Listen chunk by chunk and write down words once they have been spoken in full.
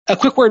A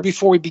quick word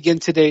before we begin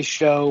today's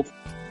show.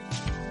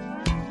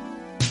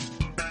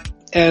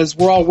 As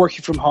we're all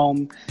working from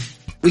home,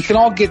 we can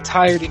all get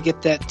tired and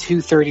get that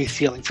 2:30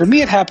 feeling. For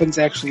me, it happens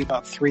actually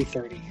about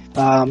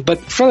 3:30. But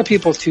for other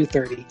people,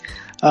 2:30.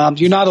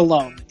 You're not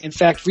alone. In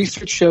fact,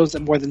 research shows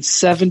that more than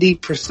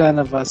 70%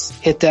 of us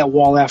hit that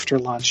wall after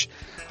lunch.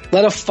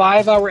 Let a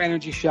 5-hour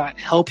energy shot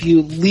help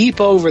you leap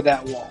over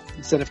that wall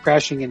instead of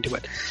crashing into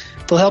it.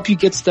 They'll help you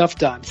get stuff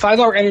done.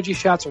 5-hour energy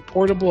shots are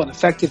portable and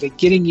effective at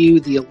getting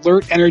you the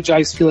alert,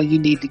 energized feeling you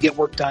need to get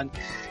work done,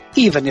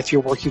 even if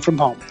you're working from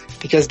home,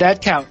 because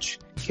that couch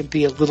can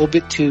be a little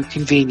bit too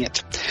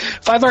convenient.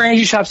 5-hour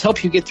energy shots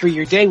help you get through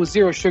your day with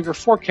 0 sugar,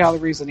 4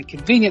 calories, and a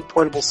convenient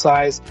portable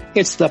size.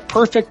 It's the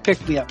perfect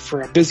pick-me-up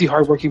for a busy,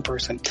 hardworking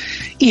person,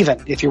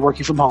 even if you're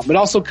working from home. It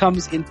also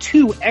comes in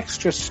 2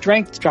 extra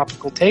strength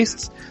tropical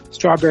tastes,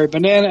 strawberry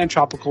banana and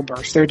tropical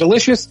burst. They're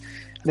delicious,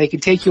 and they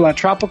can take you on a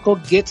tropical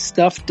get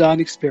stuff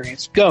done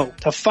experience. Go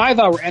to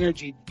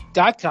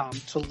 5hourenergy.com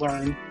to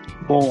learn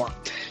more.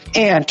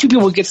 And 2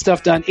 people get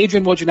stuff done,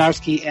 Adrian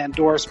Wojnarowski and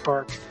Doris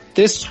Burke.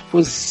 This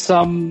was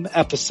some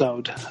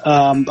episode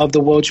of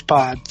the Woj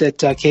Pod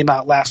that came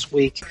out last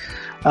week.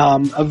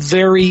 A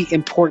very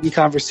important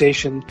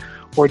conversation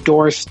where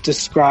Doris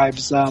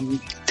describes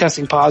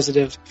testing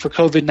positive for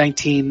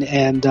COVID-19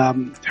 and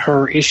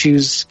her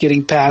issues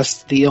getting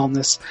past the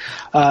illness.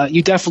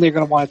 You definitely are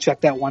going to want to check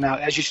that one out,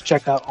 as you should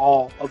check out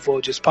all of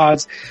Woj's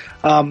pods.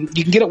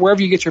 You can get it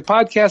wherever you get your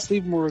podcasts.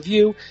 Leave them a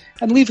review,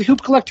 and leave a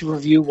Hoop Collective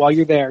review while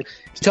you're there.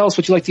 Tell us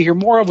what you'd like to hear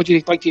more of, what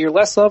you'd like to hear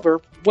less of,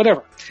 or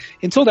whatever.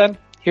 Until then,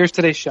 here's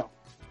today's show.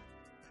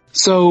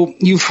 So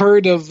you've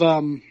heard of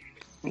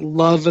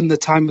love in the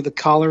time of the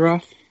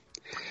cholera?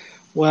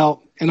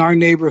 Well, in our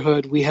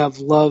neighborhood, we have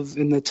love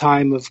in the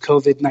time of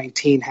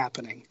COVID-19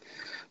 happening.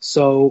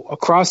 So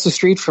across the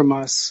street from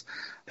us,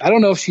 I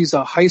don't know if she's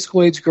a high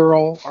school age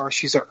girl or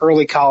she's an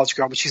early college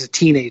girl, but she's a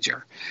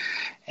teenager.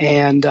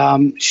 And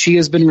she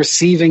has been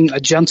receiving a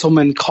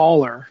gentleman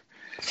caller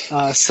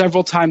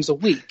several times a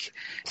week.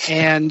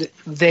 And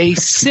they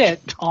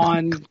sit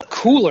on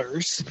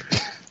coolers.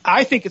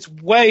 I think it's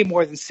way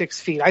more than 6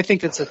 feet. I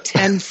think it's a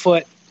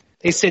 10-foot.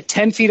 They sit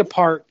 10 feet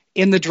apart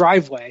in the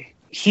driveway.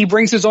 He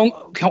brings his own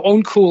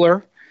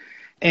cooler,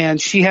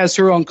 and she has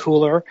her own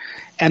cooler,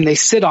 and they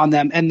sit on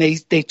them, and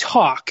they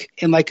talk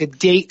in like a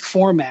date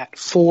format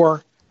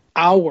for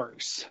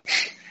hours.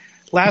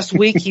 Last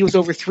week, he was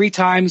over 3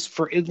 times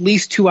for at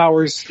least 2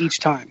 hours each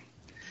time.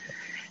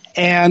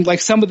 And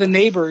like some of the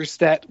neighbors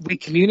that we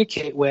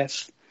communicate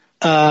with,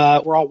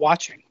 we're all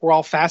watching. We're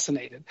all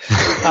fascinated.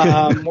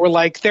 We're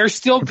like, they're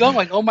still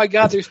going. Oh my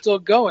God, they're still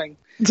going.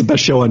 It's the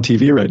best show on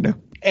TV right now.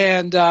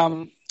 And,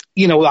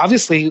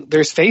 obviously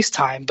there's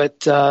FaceTime, but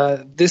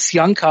this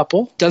young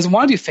couple doesn't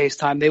want to do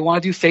FaceTime. They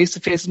want to do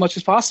face-to-face as much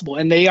as possible.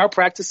 And they are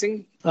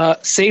practicing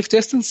safe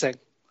distancing.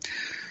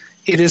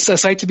 It is a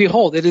sight to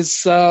behold. It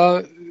is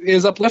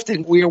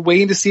uplifting. We are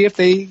waiting to see if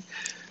the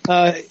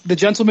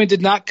gentleman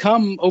did not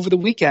come over the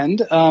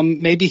weekend.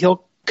 Maybe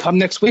he'll come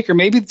next week, or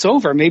maybe it's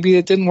over. Maybe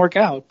it didn't work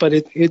out, but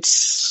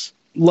it's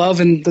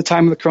love in the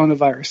time of the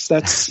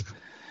coronavirus.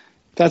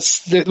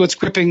 That's what's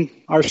gripping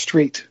our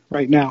street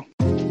right now.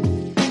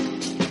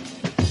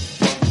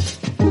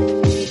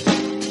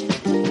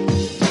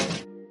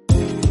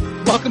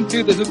 Welcome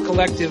to the Hoop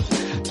Collective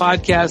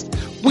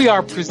podcast. We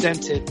are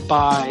presented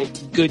by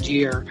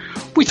Goodyear.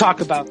 We talk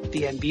about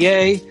the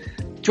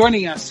NBA.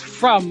 Joining us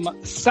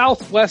from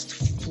Southwest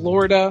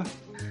Florida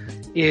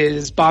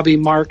is Bobby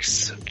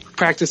Marks,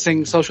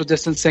 practicing social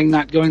distancing,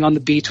 not going on the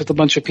beach with a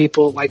bunch of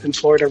people like in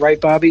Florida. Right,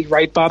 Bobby?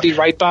 Right, Bobby?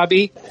 Right,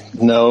 Bobby?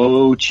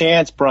 No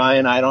chance,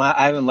 Brian.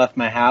 I haven't left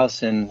my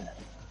house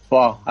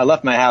I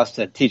left my house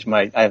to teach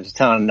I was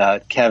telling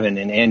Kevin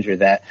and Andrew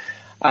that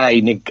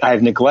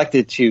I've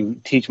neglected to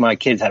teach my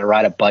kids how to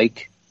ride a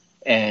bike,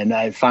 and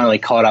I finally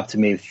caught up to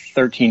me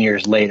 13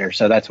 years later.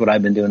 So that's what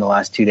I've been doing the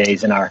last 2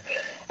 days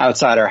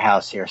outside our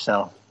house here.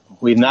 So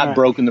we've not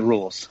broken the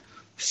rules.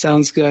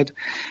 Sounds good.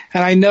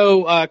 And I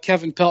know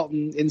Kevin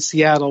Pelton in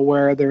Seattle,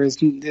 where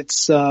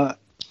it's a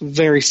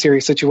very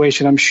serious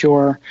situation, I'm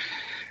sure.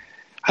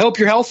 I hope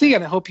you're healthy,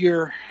 and I hope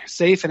you're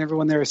safe, and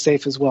everyone there is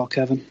safe as well,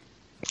 Kevin.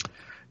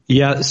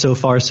 Yeah, so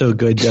far so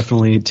good.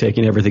 Definitely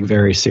taking everything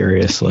very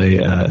seriously,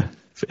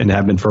 and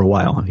have been for a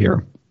while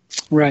here.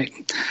 Right.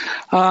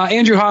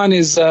 Andrew Hahn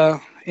is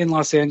in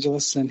Los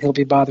Angeles, and he'll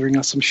be bothering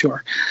us, I'm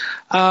sure.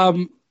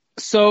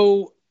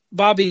 So,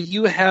 Bobby,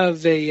 you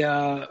have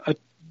a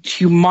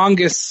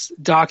humongous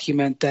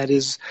document that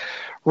is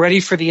ready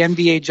for the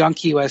NBA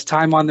junkie who has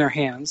time on their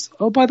hands.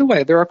 Oh, by the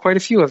way, there are quite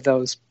a few of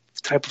those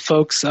type of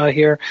folks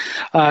here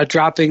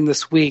dropping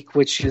this week,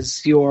 which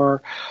is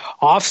your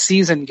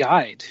off-season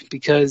guide,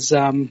 because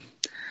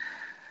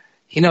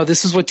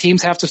this is what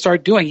teams have to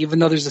start doing. Even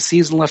though there's a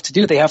season left to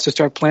do, they have to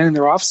start planning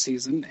their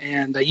off-season,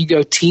 and you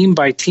go team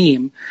by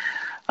team.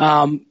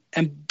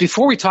 And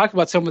before we talk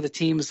about some of the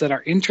teams that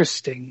are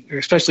interesting, or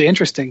especially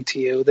interesting to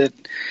you, that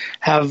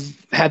have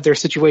had their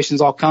situations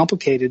all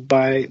complicated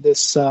by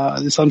this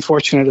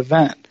unfortunate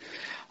event,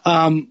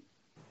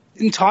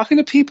 in talking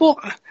to people,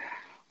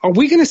 are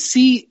we going to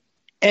see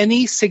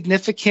any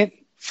significant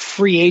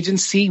free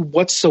agency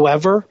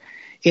whatsoever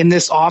in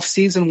this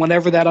offseason,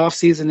 whenever that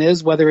offseason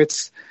is, whether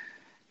it's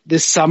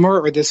this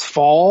summer or this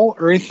fall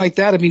or anything like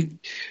that? I mean,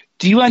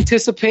 do you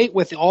anticipate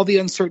with all the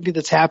uncertainty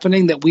that's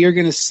happening that we are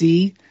going to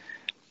see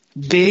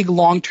big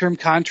long-term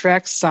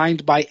contracts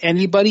signed by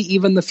anybody,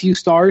 even the few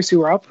stars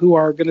who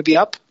are going to be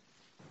up?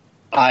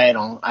 I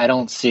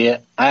don't see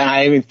it.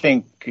 I even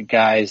think,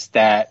 guys,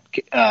 that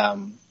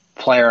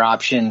player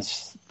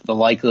options, the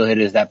likelihood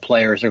is that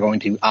players are going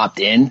to opt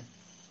in,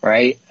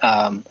 right?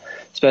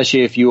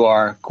 Especially if you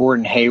are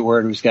Gordon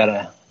Hayward, who's got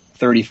a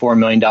 $34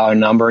 million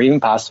number,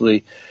 even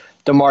possibly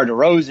DeMar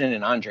DeRozan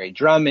and Andre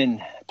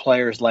Drummond,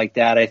 players like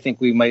that. I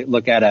think we might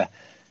look at a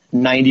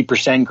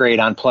 90% grade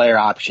on player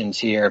options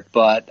here.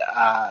 But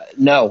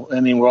no, I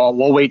mean,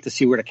 we'll wait to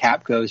see where the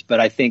cap goes. But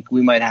I think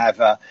we might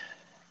have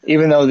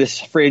even though this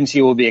free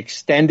agency will be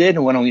extended,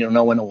 and we don't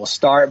know when it will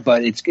start,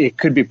 but it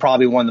could be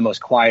probably one of the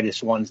most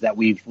quietest ones that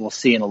we'll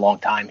see in a long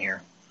time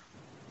here.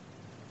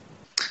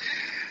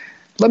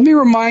 Let me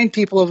remind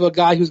people of a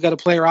guy who's got a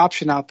player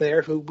option out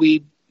there who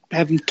we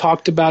haven't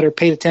talked about or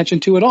paid attention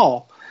to at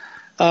all.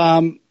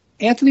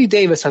 Anthony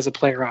Davis has a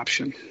player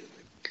option.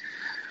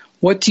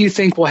 What do you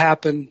think will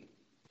happen?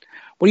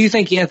 What do you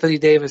think Anthony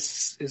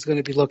Davis is going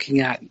to be looking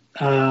at?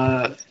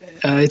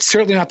 It's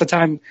certainly not the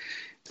time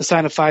to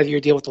sign a 5-year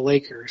deal with the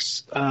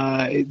Lakers.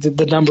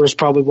 The numbers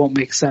probably won't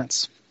make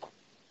sense.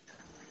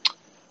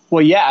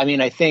 Well, yeah, I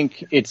mean, I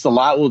think a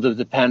lot will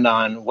depend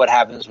on what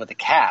happens with the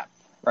cap,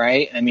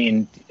 right? I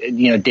mean,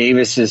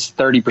 Davis is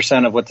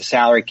 30% of what the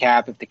salary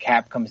cap, if the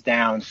cap comes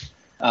down,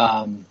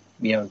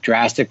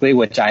 drastically,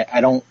 which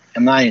I'm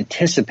not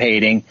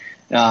anticipating.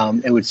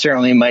 It would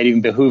certainly might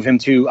even behoove him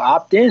to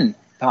opt in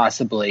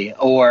possibly,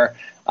 or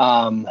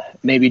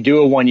maybe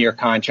do a 1-year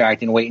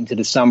contract and wait into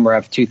the summer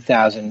of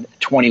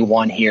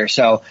 2021 here.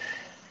 So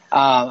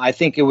I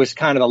think it was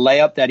kind of a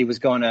layup that he was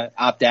going to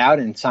opt out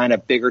and sign a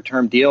bigger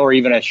term deal or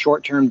even a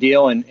short term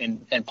deal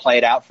and play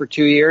it out for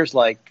 2 years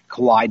like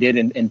Kawhi did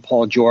and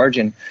Paul George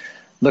and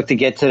look to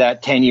get to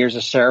that 10 years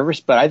of service.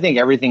 But I think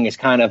everything is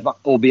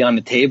will be on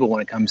the table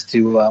when it comes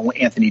to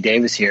Anthony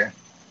Davis here.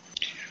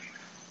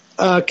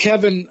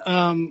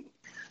 Kevin,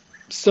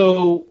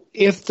 so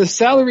if the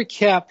salary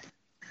cap,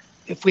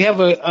 if we have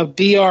a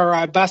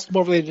BRI,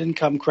 basketball-related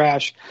income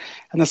crash,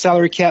 and the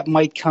salary cap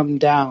might come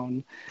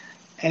down,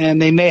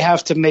 and they may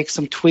have to make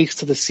some tweaks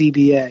to the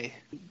CBA.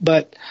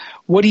 But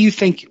what do you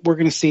think we're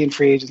going to see in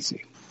free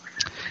agency?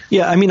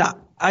 Yeah, I mean,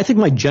 I think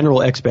my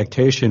general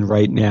expectation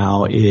right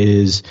now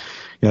is,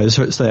 this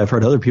is something I've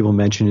heard other people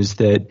mention, is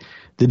that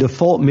the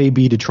default may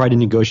be to try to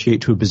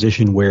negotiate to a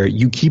position where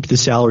you keep the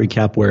salary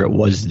cap where it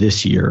was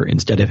this year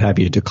instead of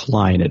having it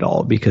decline at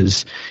all,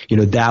 because,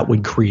 that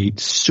would create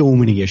so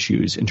many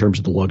issues in terms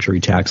of the luxury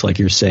tax, like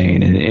you're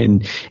saying,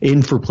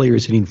 and for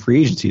players hitting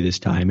free agency this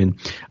time. And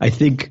I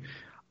think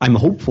I'm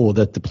hopeful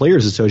that the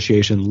Players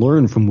Association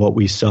learned from what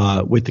we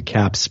saw with the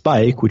cap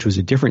spike, which was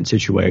a different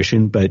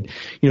situation. But,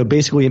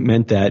 basically it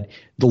meant that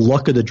the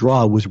luck of the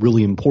draw was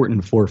really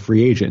important for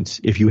free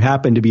agents. If you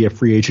happen to be a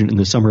free agent in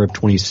the summer of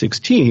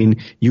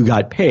 2016, you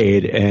got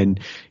paid and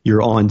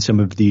you're on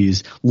some of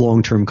these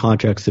long-term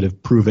contracts that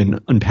have proven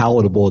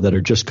unpalatable that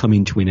are just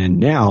coming to an end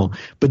now.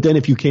 But then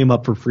if you came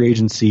up for free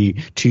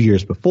agency 2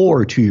 years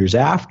before or 2 years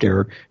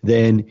after,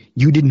 then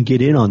you didn't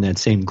get in on that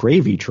same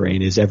gravy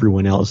train as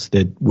everyone else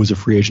that was a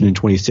free agent in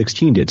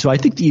 2016 did. So I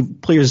think the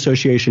Players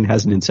Association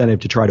has an incentive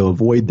to try to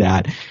avoid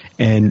that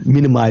and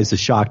minimize the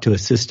shock to a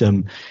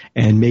system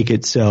and make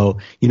it so,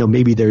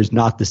 maybe there's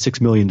not the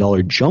 $6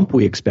 million jump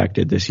we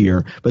expected this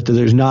year, but that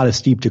there's not a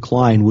steep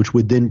decline, which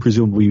would then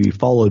presumably be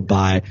followed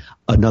by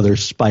another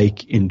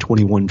spike in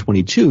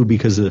 21-22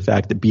 because of the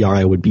fact that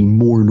BRI would be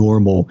more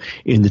normal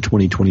in the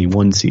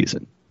 2021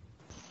 season.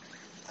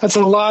 That's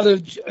a lot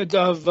of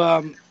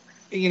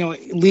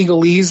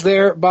legalese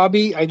there,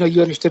 Bobby. I know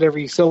you understood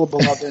every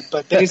syllable of it,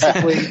 but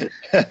basically,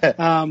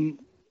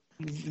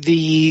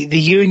 the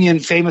union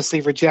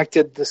famously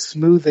rejected the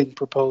smoothing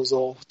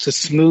proposal to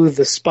smooth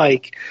the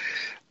spike.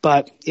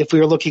 But if we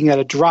were looking at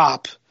a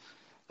drop,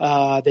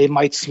 they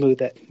might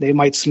smooth it. They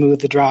might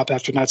smooth the drop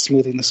after not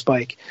smoothing the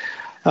spike.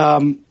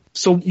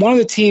 So one of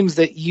the teams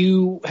that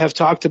you have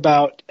talked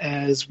about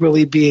as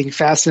really being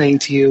fascinating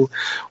to you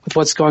with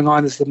what's going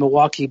on is the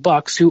Milwaukee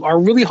Bucks, who are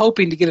really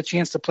hoping to get a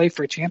chance to play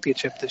for a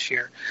championship this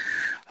year.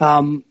 But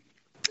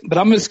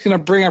I'm just going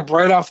to bring up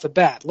right off the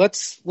bat.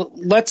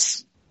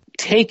 Let's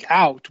take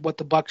out what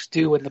the Bucks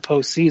do in the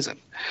postseason,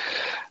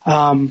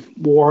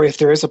 or if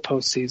there is a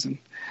postseason.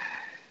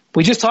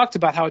 We just talked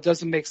about how it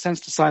doesn't make sense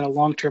to sign a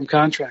long-term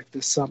contract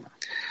this summer.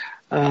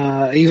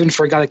 Even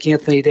for a guy like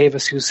Anthony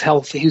Davis, who's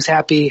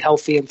happy,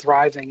 healthy, and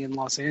thriving in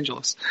Los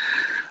Angeles.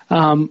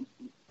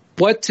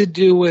 What to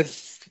do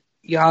with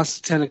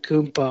Giannis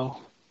Antetokounmpo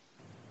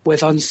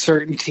with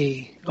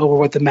uncertainty over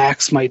what the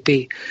max might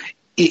be?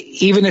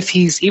 Even if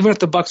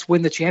the Bucks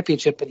win the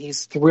championship and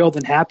he's thrilled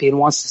and happy and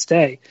wants to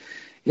stay,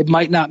 it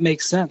might not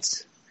make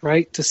sense,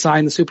 right, to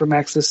sign the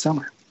Supermax this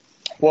summer.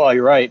 Well,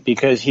 you're right,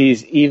 because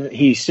he's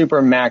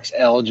Supermax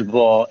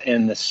eligible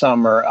in the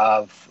summer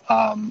of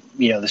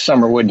the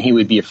summer when he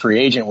would be a free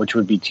agent, which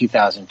would be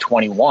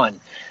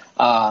 2021.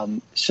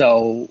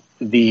 So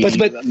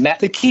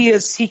the key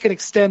is he can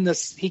extend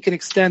this. He can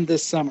extend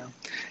this summer.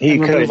 He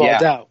could, all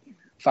doubt.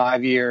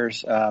 5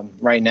 years.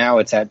 Right now,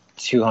 it's at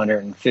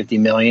 $250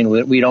 million.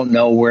 We don't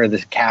know where the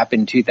cap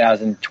in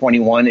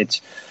 2021.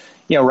 It's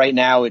right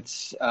now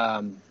it's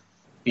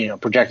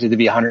projected to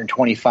be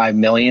 $125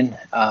 million.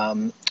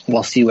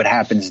 We'll see what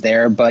happens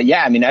there. But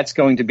yeah, I mean that's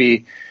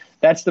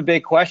the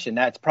big question.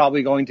 That's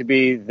probably going to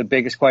be the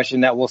biggest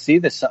question that we'll see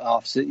this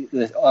offseason.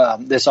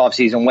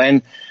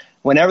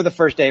 Whenever the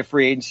first day of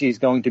free agency is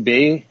going to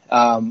be,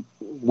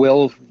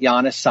 will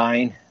Giannis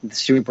sign the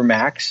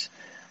Supermax?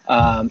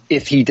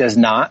 If he does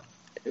not,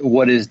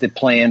 what is the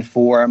plan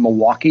for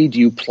Milwaukee? Do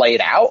you play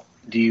it out?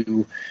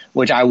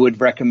 Which I would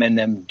recommend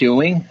them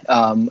doing,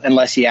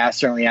 unless he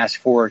certainly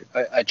asks for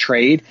a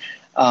trade.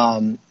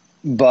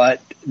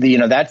 But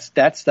that's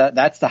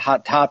the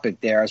hot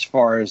topic there as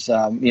far as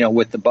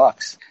with the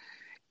Bucks.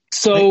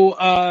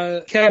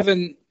 So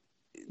Kevin,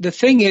 the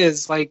thing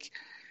is,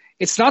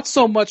 it's not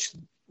so much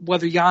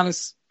whether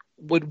Giannis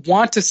would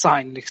want to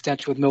sign an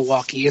extension with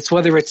Milwaukee. It's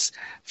whether it's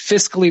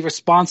fiscally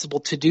responsible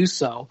to do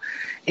so.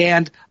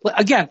 And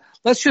again,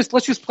 let's just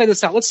play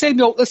this out. Let's say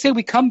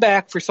we come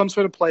back for some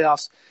sort of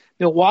playoffs.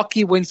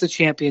 Milwaukee wins the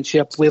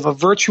championship. We have a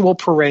virtual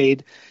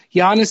parade.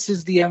 Giannis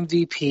is the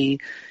MVP.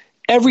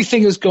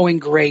 Everything is going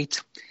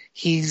great.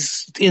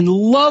 He's in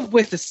love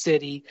with the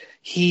city.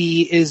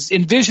 He is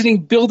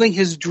envisioning building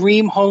his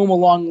dream home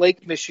along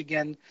Lake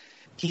Michigan.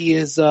 He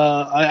is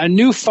a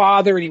new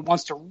father, and he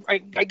wants to. I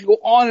could go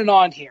on and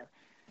on here.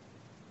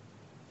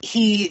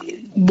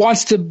 He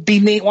wants to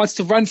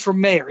run for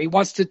mayor. He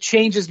wants to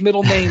change his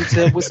middle name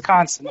to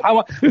Wisconsin.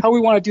 How we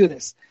want to do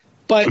this,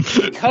 but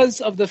because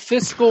of the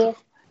fiscal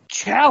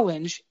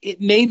challenge,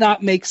 it may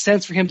not make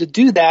sense for him to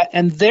do that,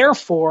 and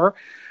therefore,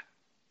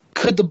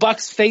 could the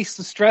Bucks face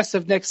the stress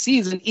of next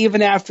season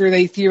even after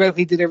they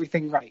theoretically did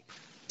everything right?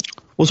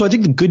 Well, so I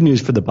think the good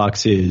news for the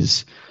Bucks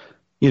is,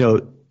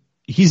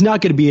 he's not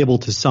going to be able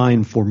to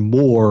sign for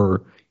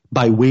more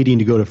by waiting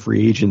to go to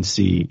free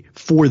agency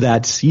for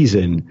that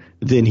season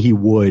than he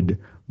would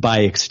by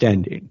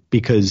extending,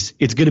 because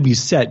it's going to be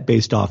set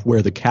based off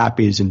where the cap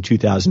is in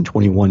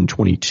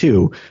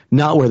 2021-22,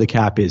 not where the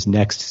cap is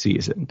next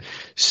season.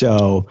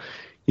 So,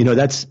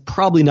 that's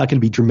probably not going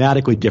to be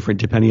dramatically different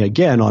depending,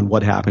 again, on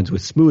what happens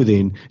with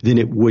smoothing than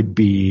it would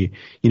be,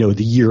 the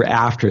year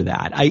after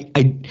that.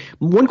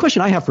 One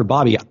question I have for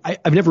Bobby,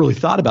 I've never really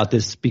thought about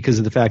this because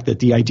of the fact that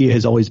the idea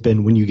has always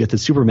been when you get the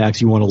Supermax,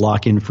 you want to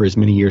lock in for as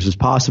many years as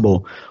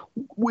possible.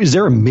 Is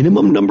there a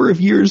minimum number of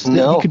years that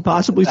you could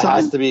possibly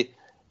sign?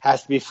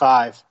 Has to be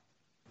 5.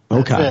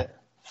 Okay. That's it.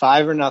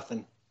 5 or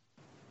nothing.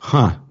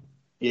 Huh.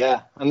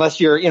 Yeah, unless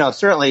you're,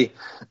 certainly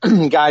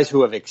guys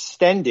who have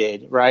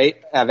extended, right,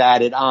 have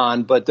added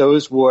on, but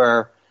those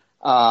were,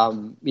 I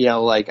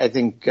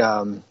think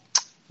Damian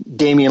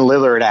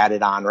Lillard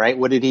added on, right?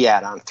 What did he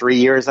add on? 3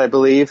 years, I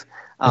believe.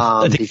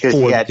 I think because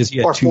he had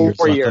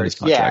 4 years.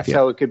 Yeah,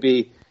 so it could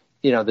be,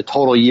 the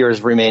total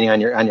years remaining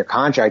on your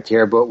contract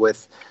here, but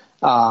with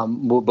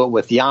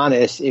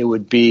Giannis, it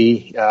would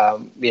be,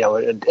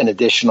 an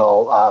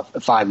additional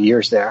 5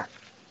 years there.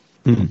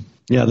 Mm-hmm.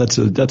 Yeah, that's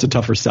a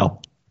tougher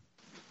sell.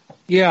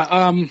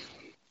 Yeah,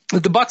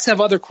 the Bucks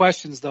have other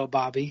questions though,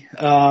 Bobby,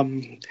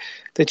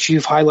 that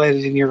you've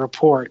highlighted in your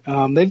report.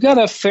 They've got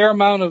a fair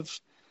amount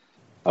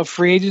of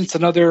free agents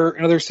and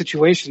other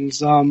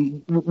situations.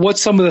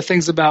 What's some of the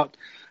things about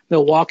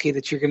Milwaukee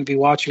that you're going to be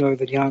watching other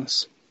than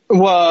Giannis?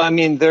 Well, I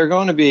mean, they're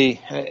going to be,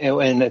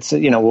 and it's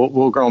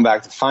we're going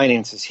back to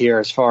finances here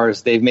as far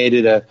as they've made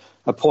it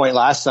a point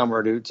last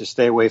summer to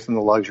stay away from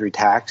the luxury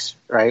tax,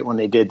 right? When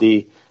they did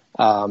the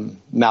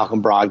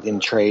Malcolm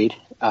Brogdon trade.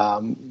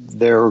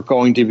 They're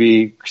going to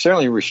be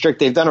certainly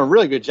restricted. They've done a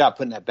really good job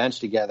putting that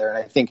bench together. And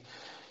I think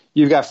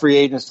you've got free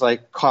agents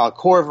like Kyle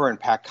Korver and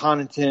Pat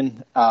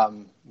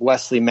Connaughton,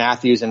 Wesley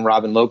Matthews and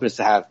Robin Lopez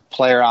to have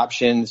player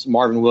options.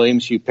 Marvin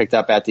Williams, you picked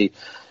up at the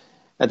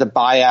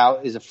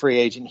buyout, is a free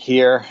agent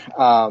here.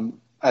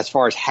 As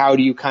far as how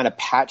do you kind of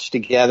patch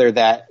together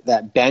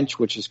that bench,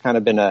 which has kind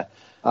of been a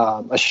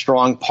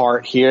strong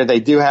part here.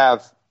 They do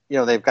have,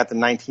 they've got the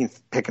 19th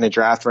pick in the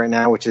draft right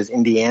now, which is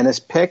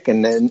Indiana's pick,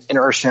 and then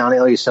Ersan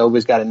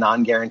Ilyasova's got a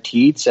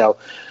non-guaranteed. So,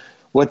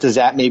 what does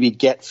that maybe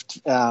get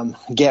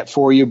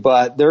for you?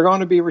 But they're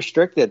going to be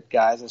restricted,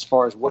 guys, as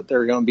far as what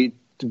they're going to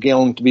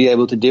be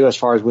able to do as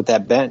far as with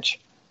that bench.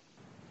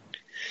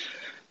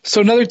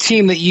 So, another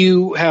team that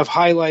you have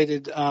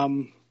highlighted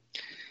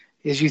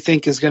is you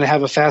think is going to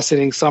have a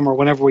fascinating summer.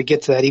 Whenever we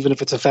get to that, even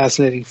if it's a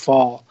fascinating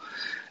fall,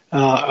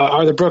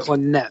 are the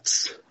Brooklyn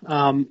Nets.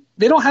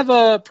 They don't have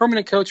a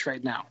permanent coach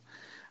right now.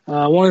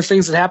 One of the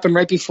things that happened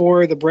right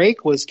before the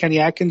break was Kenny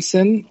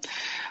Atkinson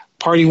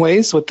parting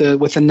ways with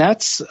the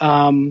Nets.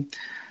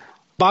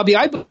 Bobby,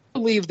 I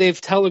believe they've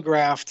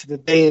telegraphed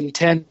that they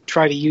intend to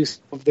try to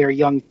use of their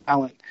young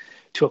talent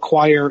to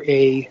acquire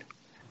a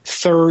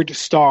third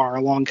star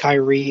along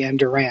Kyrie and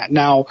Durant.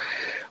 Now,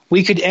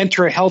 we could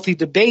enter a healthy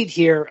debate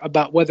here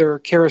about whether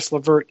Karis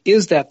LeVert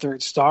is that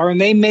third star, and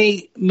they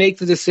may make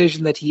the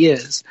decision that he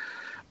is.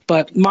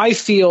 But my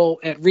feel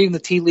at reading the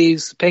tea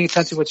leaves, paying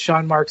attention to what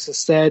Sean Marks has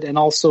said, and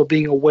also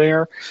being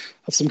aware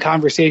of some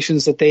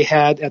conversations that they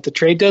had at the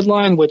trade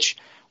deadline, which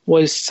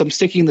was some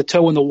sticking the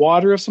toe in the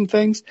water of some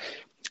things,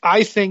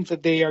 I think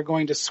that they are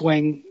going to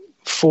swing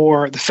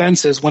for the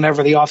fences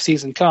whenever the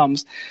offseason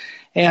comes,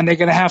 and they're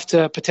going to have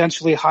to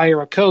potentially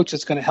hire a coach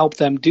that's going to help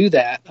them do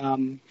that.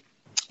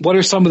 What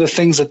are some of the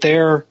things that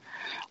they're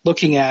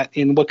looking at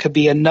in what could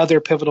be another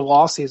pivotal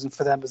offseason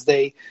for them as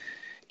they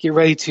get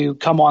ready to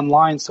come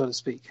online, so to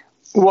speak?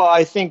 Well,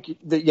 I think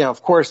that,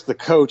 of course, the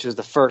coach is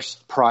the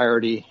first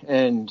priority,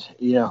 and,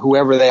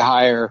 whoever they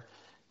hire,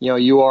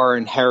 you are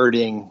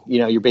inheriting,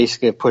 you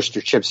basically pushed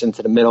your chips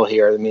into the middle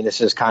here. I mean,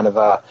 this is kind of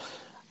a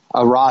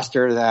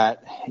roster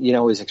that,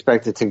 is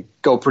expected to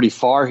go pretty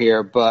far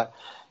here, but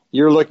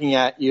you're looking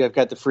at, you have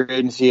got the free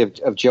agency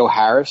of Joe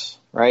Harris,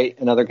 right?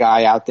 Another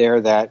guy out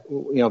there that,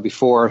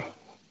 before,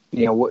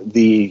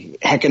 the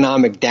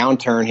economic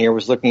downturn here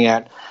was looking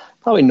at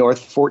probably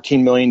north of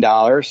 $14 million.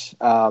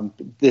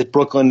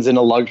 Brooklyn's in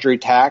a luxury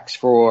tax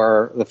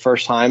for the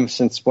first time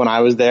since when I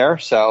was there.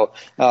 So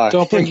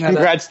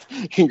congrats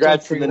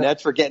to the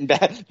Nets for getting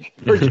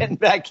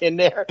back in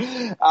there.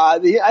 I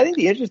think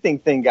the interesting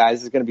thing,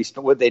 guys, is going to be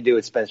what they do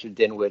with Spencer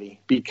Dinwiddie,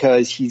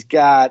 because he's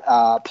got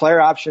a player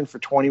option for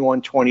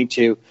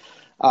 21-22.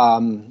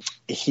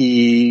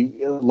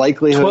 He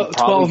likelihood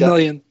 $12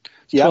 million.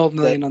 $12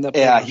 million on that.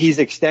 Yeah, he's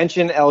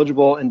extension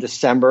eligible in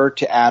December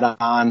to add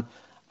on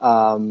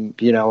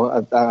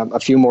a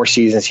few more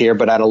seasons here,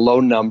 but at a low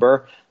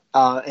number.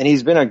 And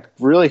he's been a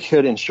really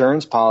good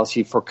insurance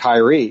policy for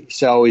Kyrie.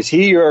 So is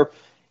he your,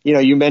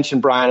 you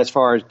mentioned Brian as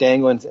far as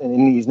dangling,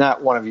 and he's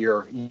not one of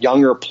your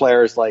younger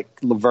players like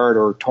LeVert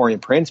or Taurean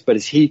Prince, but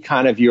is he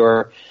kind of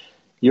your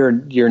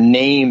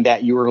name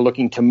that you were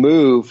looking to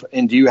move?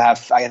 And do you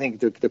have, I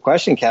think the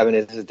question, Kevin,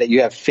 is that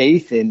you have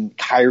faith in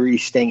Kyrie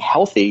staying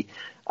healthy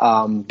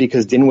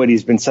because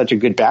Dinwiddie's been such a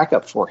good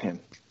backup for him?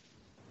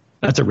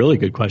 That's a really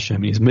good question. I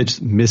mean,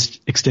 he's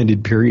missed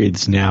extended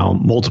periods now,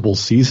 multiple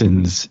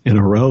seasons in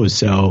a row.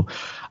 So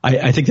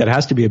I think that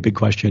has to be a big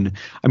question.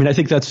 I mean, I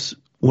think that's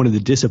one of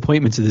the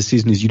disappointments of this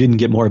season is you didn't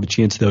get more of a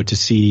chance, though, to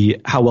see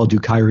how well do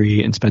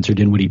Kyrie and Spencer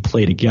Dinwiddie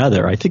play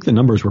together. I think the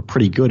numbers were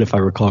pretty good, if I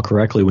recall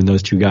correctly, when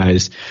those two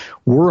guys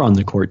were on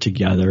the court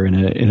together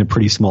in a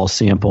pretty small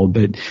sample.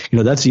 But,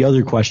 that's the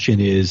other question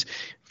is,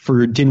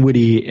 for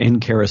Dinwiddie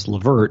and Karis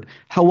LeVert,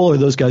 how well are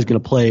those guys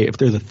going to play if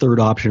they're the third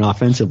option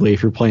offensively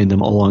if you're playing them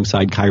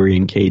alongside Kyrie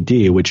and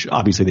KD, which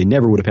obviously they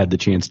never would have had the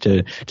chance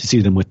to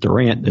see them with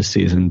Durant this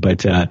season,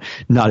 but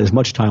not as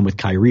much time with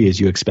Kyrie as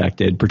you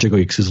expected,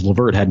 particularly because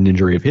LeVert had an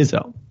injury of his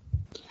own.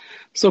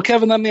 So,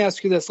 Kevin, let me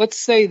ask you this. Let's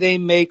say they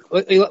make –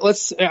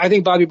 I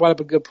think Bobby brought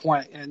up a good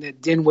point, and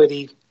that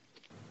Dinwiddie,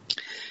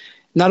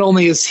 not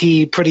only is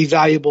he pretty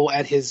valuable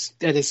at his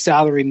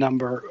salary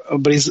number,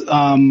 but he's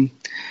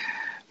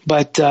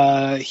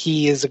But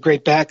he is a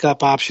great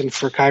backup option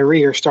for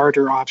Kyrie, or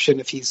starter option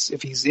if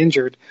he's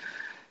injured.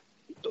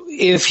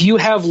 If you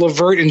have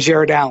LeVert and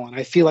Jared Allen,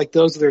 I feel like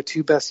those are their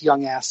two best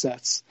young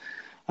assets.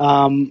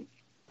 Do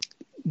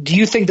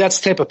you think that's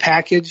the type of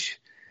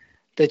package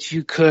that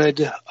you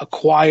could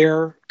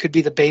acquire, could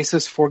be the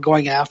basis for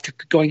going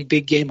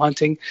big game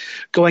hunting,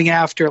 going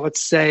after, let's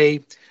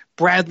say,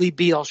 Bradley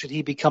Beal, should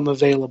he become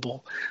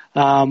available?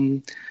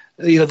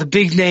 The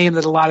big name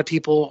that a lot of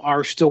people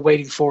are still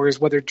waiting for is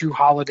whether Drew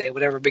Holiday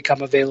would ever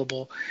become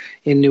available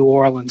in New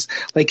Orleans.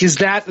 Like, is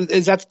that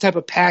the type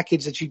of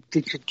package that you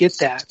could get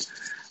that?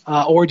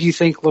 Or do you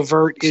think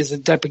LeVert is the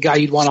type of guy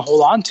you'd want to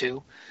hold on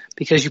to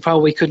because you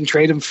probably couldn't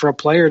trade him for a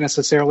player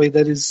necessarily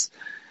that is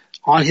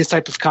on his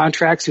type of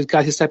contracts, who's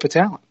got his type of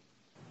talent?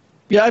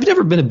 Yeah, I've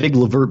never been a big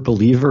LeVert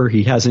believer.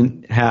 He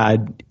hasn't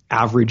had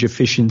average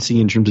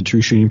efficiency in terms of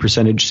true shooting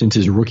percentage since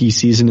his rookie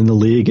season in the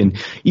league. And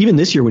even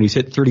this year when he's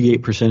hit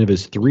 38% of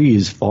his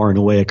threes, far and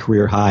away a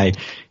career high,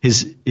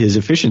 his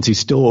efficiency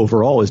still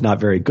overall is not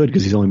very good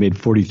because he's only made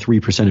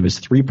 43% of his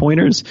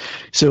three-pointers.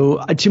 So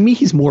to me,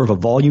 he's more of a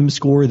volume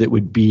scorer that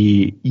would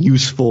be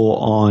useful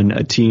on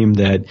a team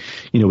that,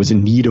 was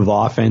in need of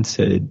offense,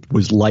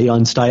 was light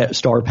on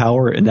star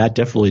power, and that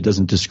definitely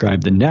doesn't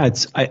describe the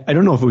Nets. I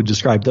don't know if it would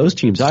describe those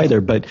teams either,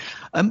 but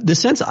the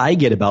sense I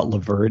get about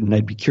LeVert, and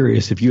I'd be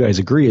curious if you guys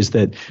agree, is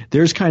that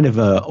there's kind of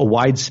a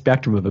wide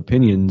spectrum of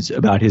opinions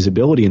about his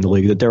ability in the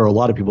league, that there are a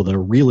lot of people that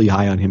are really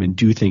high on him and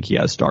do think he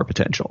has star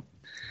potential.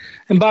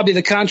 And Bobby,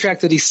 the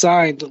contract that he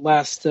signed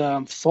last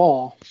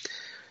fall,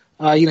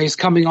 he's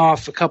coming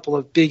off a couple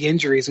of big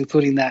injuries,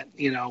 including that,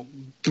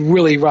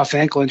 really rough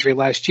ankle injury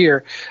last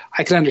year.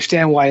 I can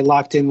understand why he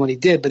locked in when he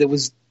did, but it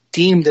was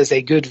deemed as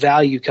a good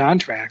value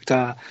contract.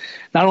 Not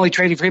only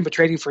trading for him, but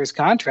trading for his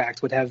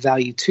contract would have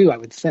value too, I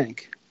would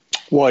think.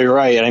 Well, you're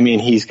right. I mean,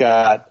 he's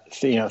got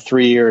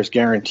 3 years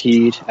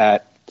guaranteed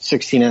at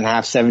 $16.5,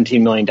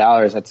 $17 million.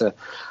 That's a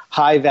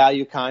high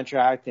value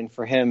contract, and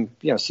for him,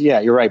 so yeah,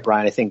 you're right,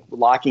 Brian. I think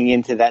locking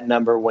into that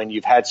number when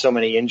you've had so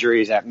many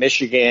injuries at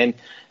Michigan,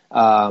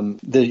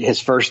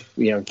 His first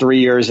 3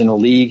 years in the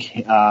league,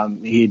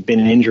 he had been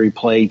injury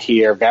plagued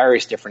here,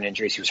 various different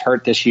injuries. He was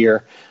hurt this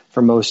year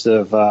for most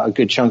of a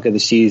good chunk of the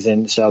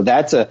season. So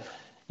that's a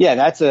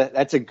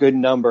good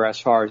number as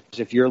far as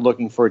if you're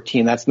looking for a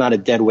team. That's not a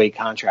dead weight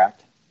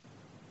contract.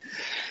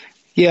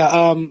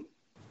 Yeah.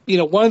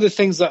 One of the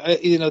things that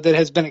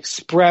has been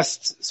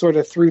expressed sort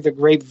of through the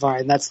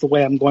grapevine, that's the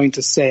way I'm going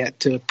to say it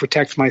to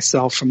protect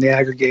myself from the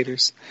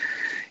aggregators,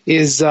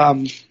 is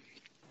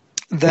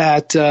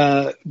that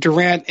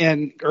Durant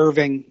and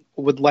Irving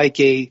would like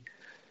a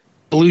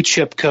blue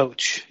chip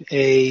coach.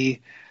 I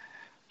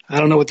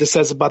don't know what this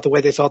says about the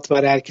way they felt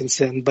about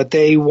Atkinson, but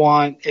they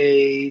want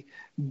a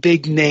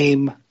big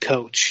name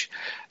coach.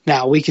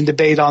 Now we can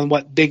debate on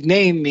what big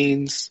name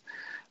means.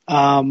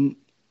 Who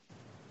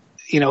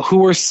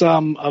are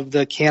some of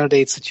the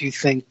candidates that you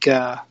think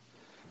have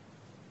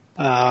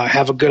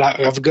a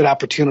good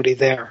opportunity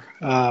there,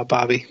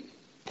 Bobby?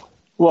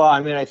 Well, I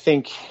mean, I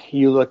think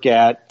you look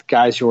at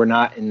guys who are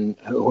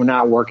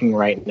not working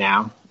right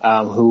now,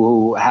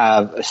 who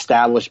have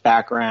established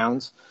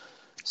backgrounds.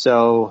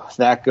 So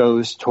that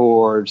goes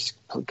towards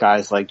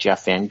guys like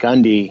Jeff Van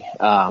Gundy,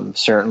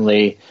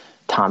 certainly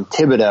Tom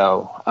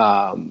Thibodeau.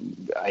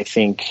 I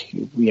think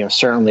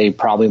certainly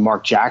probably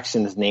Mark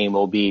Jackson's name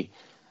will be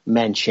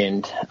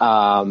mentioned.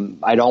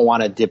 I don't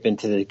want to dip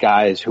into the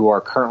guys who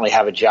currently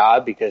have a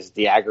job because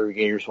the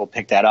aggregators will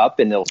pick that up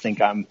and they'll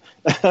think I'm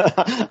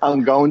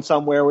I'm going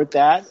somewhere with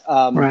that.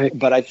 Right.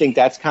 But I think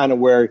that's kind of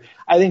where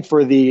I think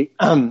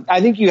I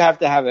think you have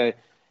to have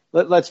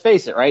let's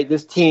face it, right?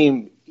 This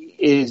team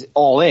is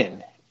all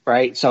in,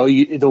 right? So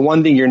the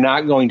one thing you're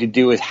not going to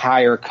do is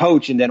hire a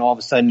coach and then all of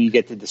a sudden you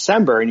get to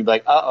December and you're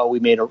like, we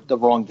made the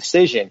wrong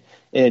decision.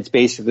 And it's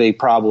basically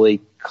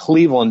probably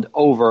Cleveland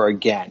over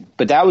again.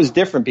 But that was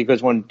different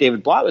because when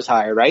David Blatt was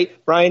hired, right,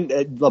 Brian,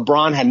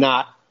 LeBron had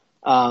not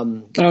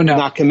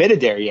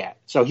committed there yet.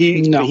 So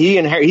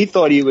he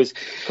thought he was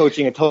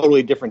coaching a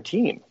totally different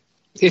team.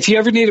 If you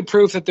ever needed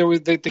proof that the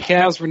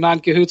Cavs were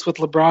non-cahoots with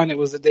LeBron, it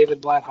was the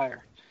David Blatt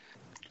hire.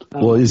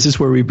 Well, is this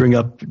where we bring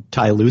up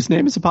Ty Lue's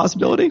name as a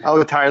possibility?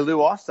 Oh, Ty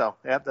Lue also.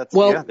 Yeah,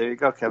 there you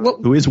go,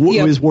 Kevin. Who is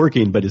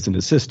working but is an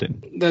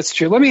assistant. That's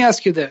true. Let me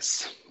ask you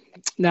this.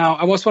 Now,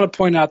 I just want to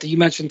point out that you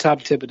mentioned Tom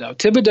Thibodeau.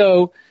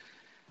 Thibodeau,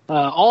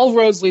 all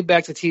roads lead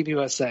back to Team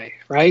USA,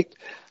 right?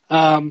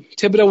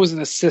 Thibodeau was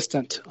an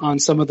assistant on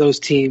some of those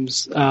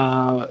teams,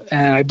 and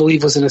I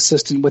believe was an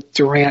assistant with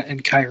Durant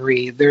and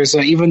Kyrie.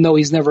 Even though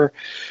he's never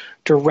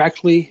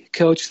directly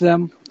coached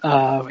them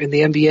in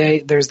the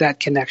NBA, there's that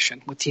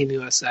connection with Team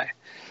USA.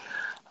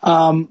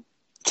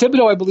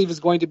 Thibodeau, I believe,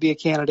 is going to be a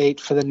candidate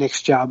for the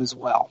Knicks job as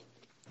well.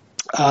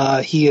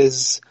 He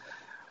has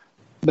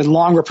been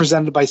long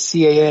represented by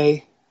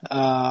CAA,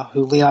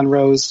 who Leon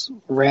Rose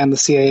ran the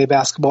CAA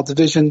basketball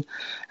division,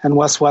 and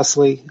Wes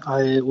Wesley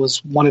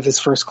was one of his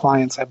first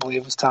clients, I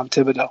believe, was Tom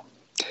Thibodeau.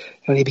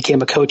 And he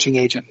became a coaching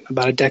agent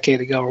about a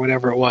decade ago or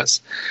whatever it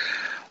was.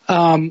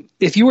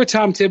 If you were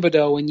Tom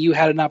Thibodeau and you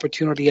had an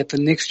opportunity at the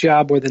Knicks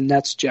job or the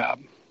Nets job,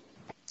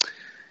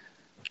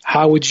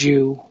 how would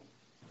you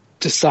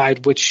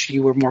decide which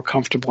you were more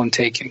comfortable in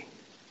taking?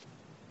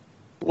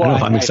 Well, I don't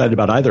know if I'm excited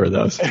about either of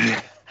those.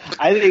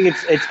 I think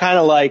it's kind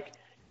of like,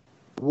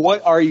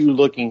 what are you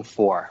looking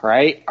for,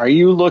 right? Are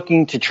you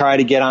looking to try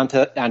to get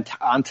onto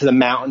the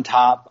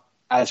mountaintop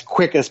as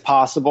quick as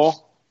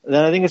possible?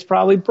 Then I think it's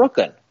probably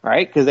Brooklyn,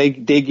 right? Because they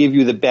give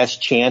you the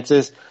best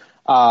chances.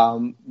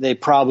 They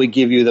probably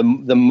give you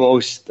the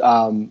most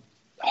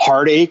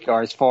heartache,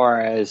 or as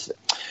far as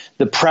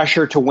the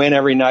pressure to win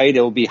every night,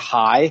 it will be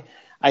high.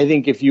 I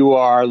think if you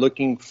are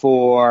looking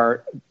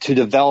to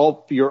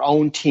develop your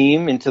own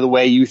team into the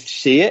way you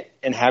see it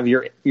and have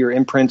your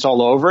imprints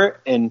all over it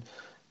and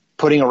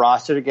putting a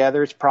roster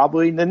together, it's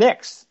probably the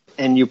Knicks.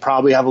 And you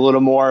probably have a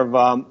little more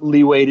of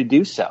leeway to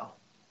do so.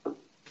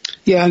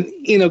 Yeah,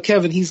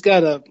 Kevin, he's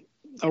got a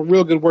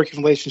real good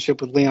working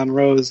relationship with Leon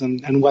Rose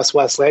and Wes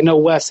Wesley. I know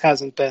Wes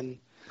hasn't been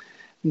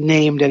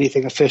named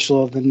anything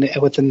official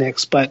with the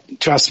Knicks, but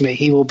trust me,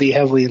 he will be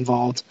heavily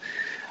involved.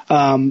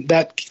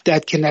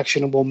 That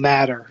connection will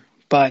matter.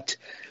 But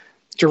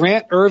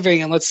Durant,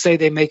 Irving, and let's say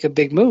they make a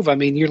big move. I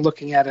mean, you're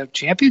looking at a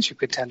championship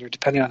contender,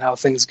 depending on how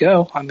things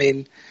go. I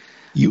mean,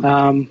 I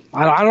don't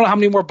know how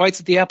many more bites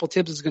at the apple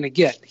Tibbs is going to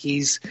get.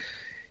 He's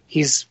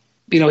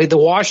the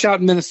washout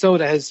in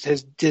Minnesota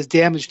has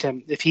damaged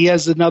him. If he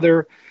doesn't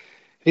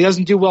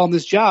do well in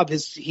this job,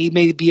 his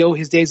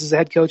days as a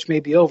head coach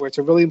may be over. It's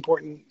a really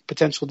important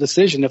potential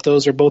decision if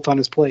those are both on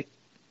his plate.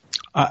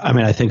 I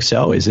mean, I think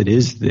so. He was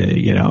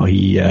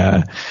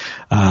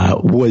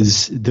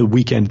the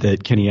weekend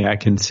that Kenny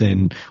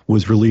Atkinson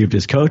was relieved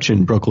as coach,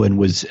 and Brooklyn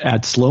was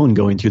at Sloan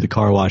going through the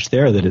car wash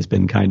there. That has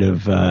been kind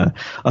of a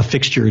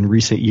fixture in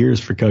recent years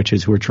for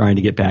coaches who are trying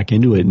to get back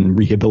into it and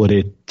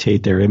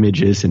rehabilitate their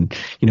images and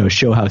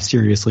show how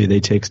seriously they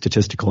take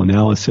statistical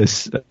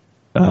analysis.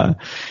 To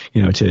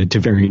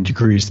varying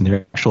degrees in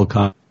their actual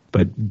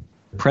but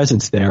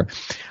presence there.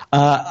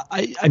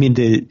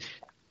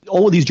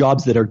 all of these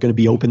jobs that are going to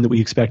be open that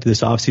we expect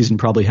this offseason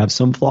probably have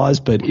some flaws,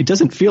 but it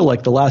doesn't feel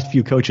like the last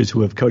few coaches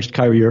who have coached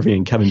Kyrie Irving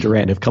and Kevin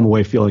Durant have come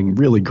away feeling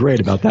really great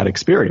about that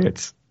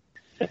experience.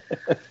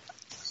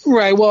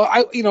 Right. Well,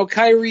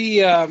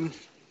 Kyrie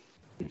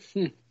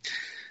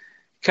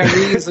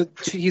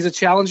he's a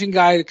challenging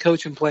guy to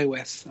coach and play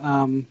with.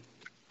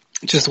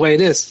 Just the way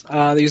it is. There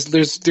are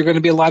going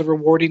to be a lot of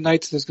rewarding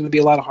nights. There's going to be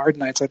a lot of hard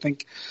nights. I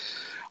think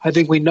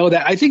we know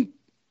that. I think,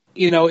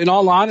 in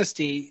all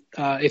honesty,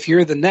 if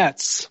you're the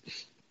Nets,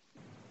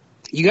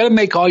 you got to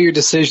make all your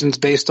decisions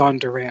based on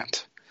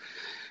Durant,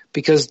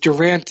 because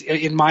Durant,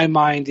 in my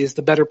mind, is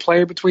the better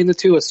player between the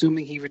two,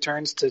 assuming he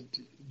returns to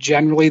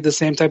generally the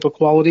same type of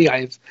quality.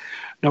 I have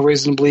no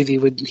reason to believe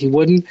he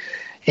wouldn't.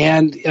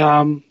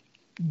 And,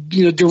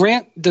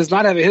 Durant does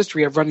not have a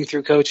history of running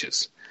through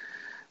coaches,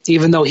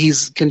 even though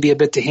can be a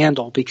bit to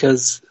handle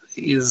because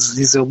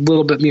he's a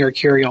little bit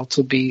mercurial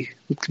to be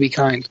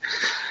kind.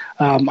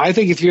 I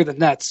think if you're the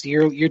Nets,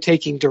 you're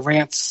taking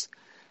Durant's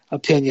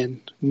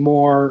opinion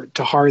more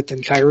to heart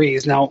than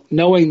Kyrie's. Now,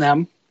 knowing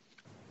them,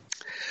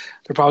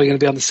 they're probably going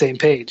to be on the same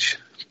page.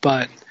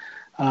 But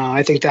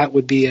I think that's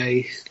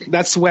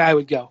the way I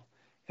would go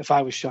if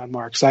I was Sean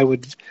Marks. I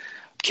would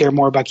care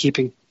more about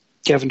keeping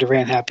Kevin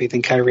Durant happy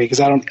than Kyrie,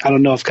 because I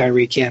don't know if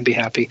Kyrie can be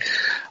happy.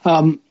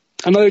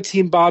 Another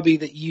team, Bobby,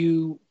 that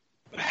you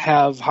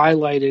have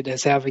highlighted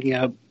as having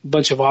a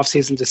bunch of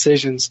offseason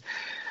decisions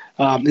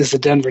is the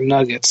Denver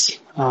Nuggets.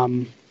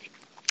 The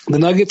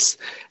Nuggets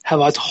have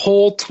a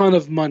whole ton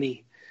of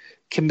money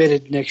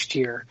committed next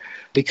year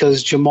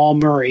because Jamal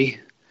Murray,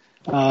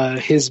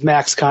 his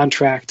max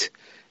contract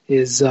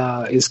is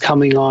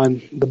coming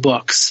on the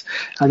books,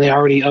 and they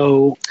already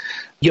owe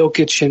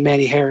Jokic and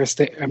Manny Harris.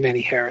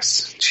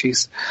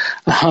 Jeez.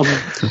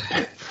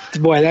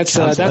 Boy, is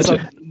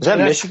that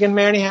Michigan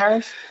Manny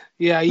Harris?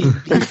 Yeah, he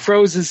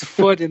froze his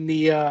foot in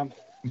the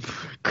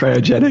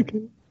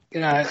cryogenic.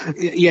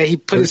 He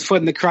put his foot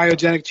in the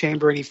cryogenic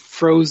chamber and he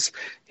froze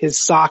his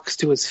socks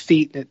to his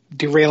feet, and it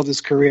derailed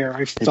his career.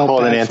 He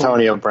pulled an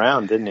Antonio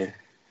Brown, didn't he?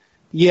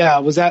 Yeah,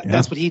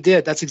 that's what he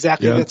did.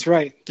 That's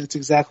right. That's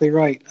exactly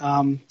right.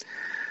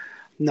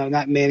 No,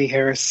 not Manny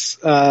Harris,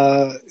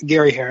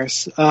 Gary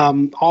Harris.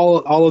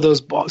 All of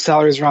those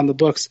salaries are on the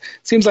books.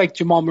 Seems like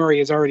Jamal Murray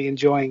is already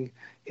enjoying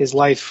his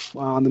life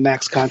on the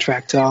max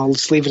contract. I'll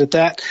just leave it at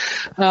that.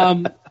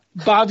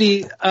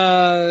 Bobby,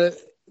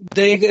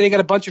 they got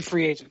a bunch of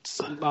free agents.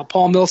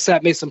 Paul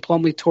Millsap, Mason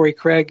Plumlee, Torrey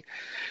Craig,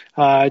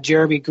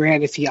 Jeremy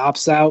Grant if he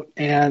opts out,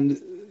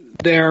 and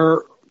their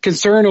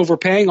concern over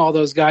paying all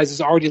those guys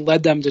has already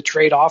led them to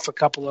trade off a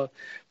couple of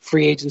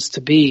free agents to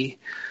be.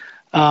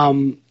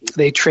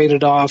 They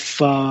traded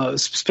off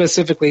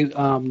specifically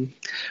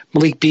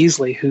Malik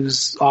Beasley,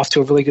 who's off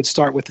to a really good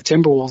start with the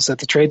Timberwolves at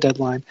the trade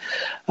deadline.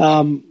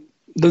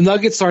 The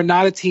Nuggets are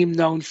not a team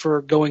known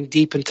for going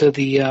deep into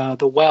the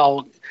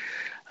well,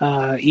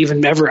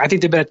 even ever. I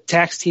think they've been a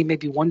tax team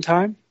maybe one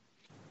time,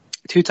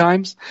 two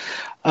times.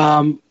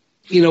 What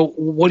do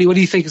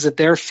you think is at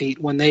their feet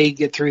when they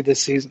get through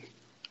this season?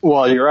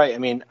 Well, you're right. I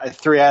mean,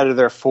 3 out of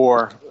their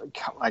 4,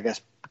 I guess,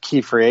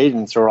 key free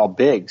agents are all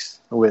bigs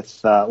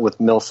with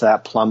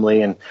Millsap,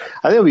 Plumlee, and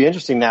I think it'll be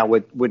interesting now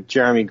what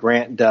Jeremy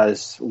Grant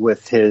does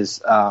with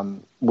his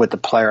with the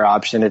player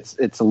option.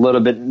 It's a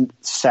little bit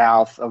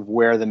south of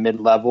where the mid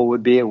level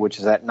would be, which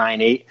is at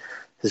 9.8.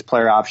 His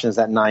player option is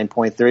at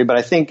 9.3. But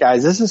I think,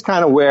 guys, this is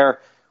kind of where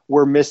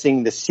we're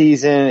missing the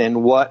season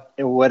and what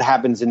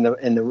happens in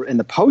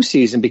the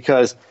postseason,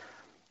 because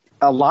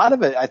a lot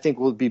of it, I think,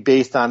 will be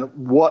based on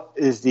what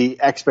is the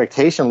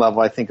expectation level,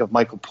 I think, of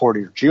Michael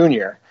Porter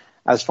Jr.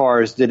 as far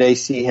as do they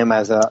see him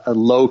as a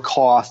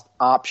low-cost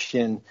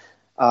option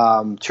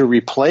to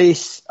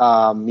replace,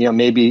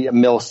 maybe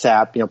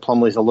Millsap.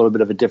 Plumlee's a little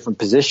bit of a different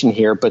position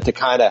here, but to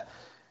kind of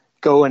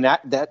go in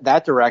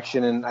that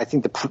direction. And I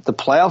think the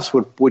playoffs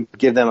would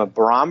give them a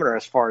barometer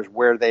as far as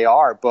where they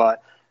are.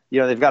 But,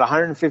 they've got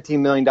 $115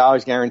 million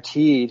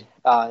guaranteed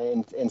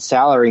in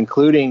salary,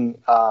 including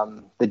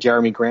the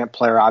Jeremy Grant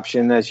player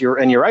option. And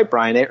you're right,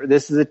 Brian,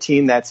 this is a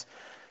team that's,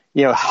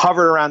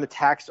 hovered around the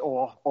tax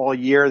all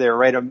year. They're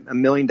right $1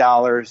 million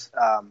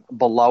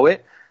below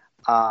it.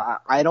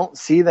 I don't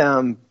see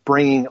them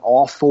bringing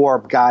all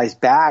 4 guys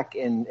back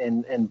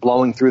and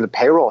blowing through the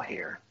payroll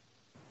here.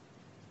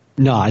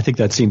 No, I think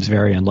that seems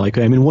very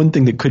unlikely. I mean, one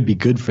thing that could be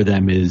good for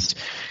them is,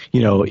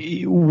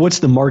 what's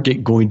the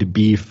market going to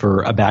be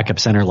for a backup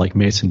center like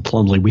Mason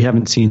Plumlee? We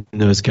haven't seen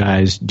those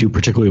guys do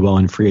particularly well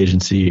in free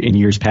agency in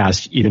years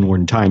past, even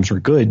when times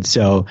were good.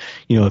 So,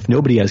 if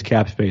nobody has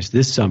cap space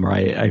this summer,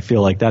 I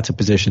feel like that's a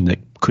position that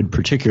could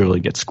particularly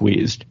get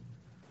squeezed.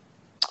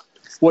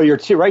 Well, you're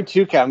right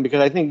too, Kevin, because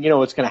I think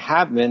what's going to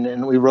happen,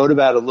 and we wrote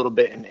about it a little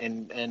bit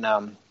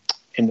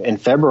in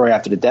February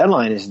after the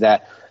deadline, is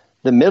that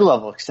the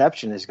mid-level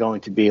exception is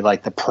going to be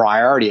like the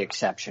priority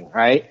exception,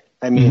 right?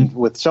 I mean,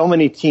 with so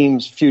many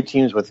teams, few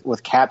teams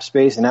with cap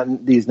space,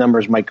 and these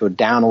numbers might go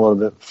down a little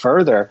bit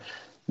further,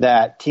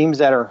 that teams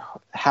that are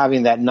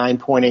having that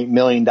 $9.8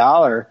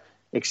 million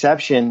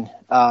exception,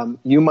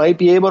 you might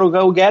be able to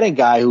go get a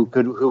guy who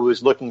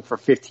was looking for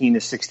 $15 to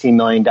 $16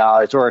 million,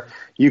 or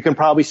you can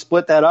probably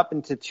split that up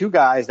into two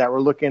guys that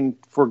were looking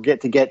to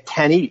get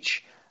 10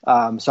 each.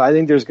 So I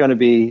think there's going to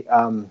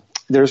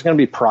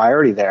be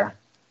priority there.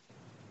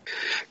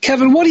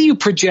 Kevin, what do you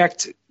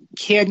project?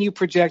 Can you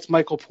project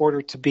Michael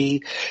Porter to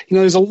be?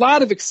 There's a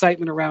lot of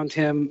excitement around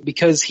him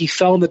because he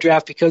fell in the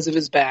draft because of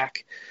his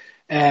back,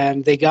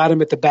 and they got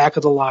him at the back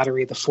of the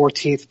lottery, the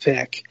 14th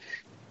pick.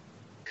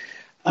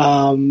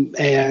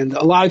 And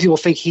a lot of people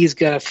think he's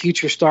got a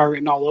future star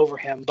written all over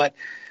him. But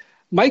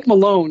Mike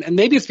Malone, and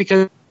maybe it's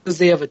because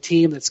they have a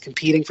team that's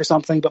competing for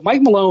something, but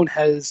Mike Malone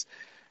has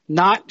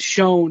not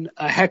shown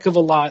a heck of a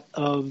lot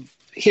of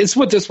his.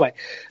 Put it this way,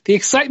 the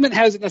excitement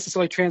hasn't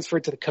necessarily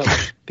transferred to the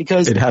coach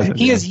because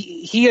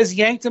he has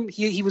yanked him.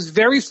 He was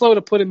very slow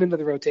to put him into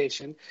the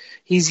rotation.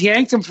 He's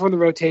yanked him from the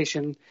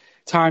rotation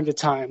time to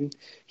time.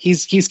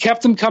 He's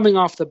kept him coming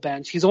off the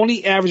bench. He's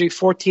only averaging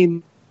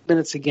 14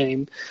 minutes a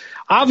game.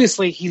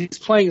 Obviously, he's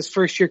playing his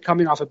first year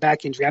coming off a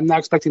back injury. I'm not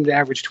expecting him to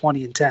average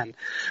 20 and 10.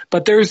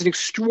 But there's an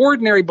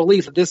extraordinary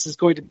belief that this is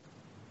going to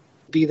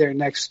be their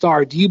next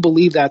star. Do you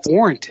believe that's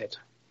warranted?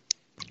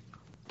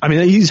 I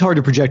mean, he's hard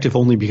to project if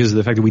only because of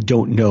the fact that we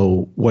don't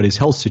know what his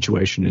health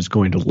situation is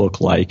going to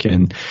look like.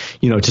 And,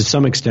 to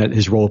some extent,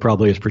 his role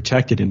probably has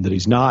protected him that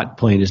he's not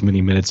playing as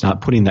many minutes, not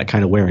putting that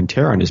kind of wear and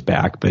tear on his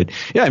back. But,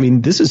 yeah, I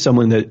mean, this is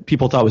someone that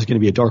people thought was going to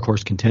be a dark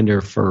horse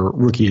contender for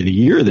Rookie of the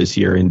Year this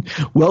year. And,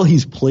 well,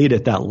 he's played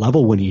at that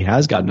level when he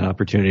has gotten an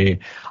opportunity.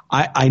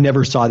 I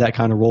never saw that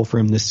kind of role for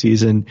him this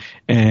season,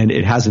 and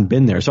it hasn't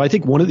been there. So I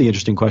think one of the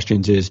interesting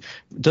questions is,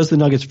 does the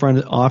Nuggets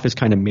front office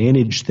kind of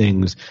manage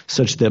things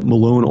such that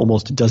Malone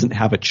almost doesn't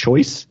have a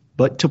choice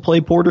but to play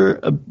Porter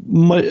a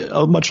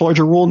much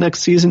larger role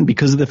next season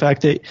because of the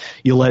fact that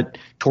you let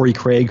Torrey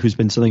Craig, who's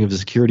been something of a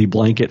security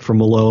blanket for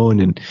Malone,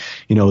 and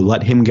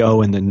let him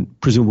go, and then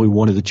presumably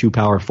one of the two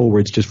power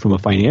forwards just from a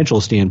financial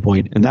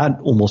standpoint, and that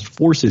almost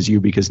forces you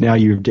because now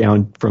you're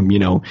down from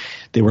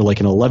they were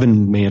like an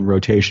 11-man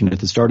rotation at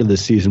the start of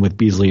this season with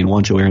Beasley and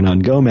Juancho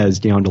Hernan-Gomez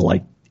down to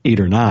like 8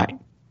 or 9.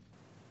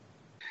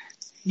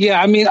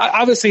 Yeah, I mean,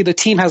 obviously the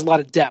team has a lot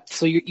of depth,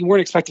 so you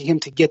weren't expecting him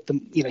to get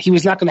them. He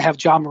was not going to have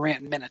John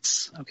Morant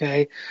minutes.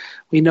 Okay,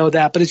 we know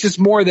that, but it's just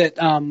more that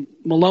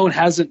Malone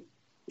hasn't.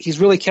 He's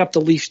really kept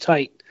the leash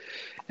tight,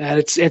 and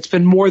it's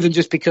been more than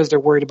just because they're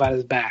worried about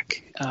his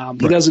back.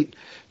 He doesn't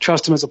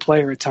trust him as a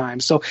player at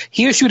times. So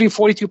he is shooting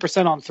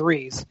 42% on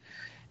threes,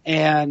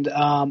 and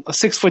a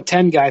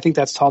 6'10" guy. I think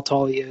that's how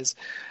tall he is.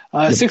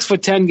 A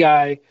 6'10"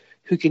 guy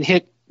who can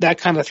hit that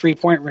kind of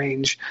 3-point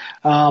range,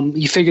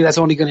 you figure that's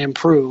only going to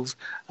improve,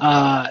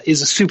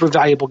 is a super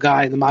valuable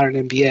guy in the modern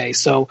NBA.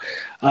 So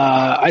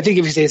I think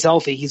if he stays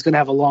healthy, he's going to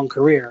have a long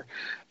career.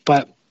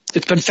 But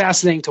it's been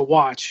fascinating to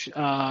watch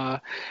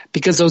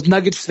because those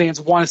Nuggets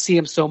fans want to see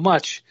him so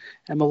much,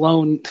 and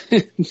Malone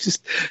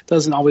just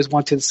doesn't always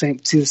want to see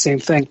the same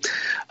thing.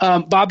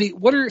 Bobby,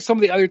 what are some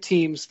of the other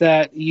teams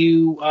that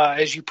you,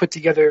 as you put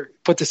this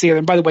together?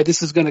 And by the way,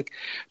 this is going to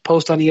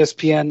post on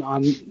ESPN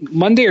on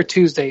Monday or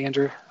Tuesday,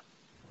 Andrew?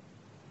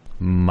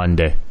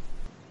 Monday.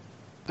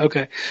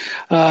 Okay.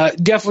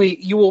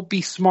 Definitely you will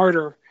be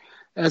smarter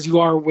as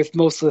you are with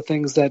most of the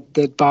things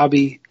that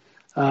Bobby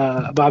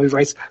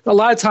writes. A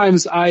lot of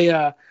times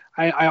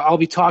I'll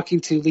be talking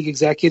to league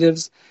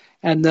executives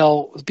and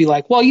they'll be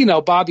like,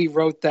 well, Bobby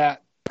wrote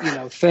that,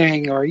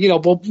 thing, or,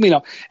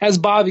 as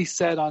Bobby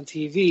said on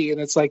TV.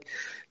 And it's like,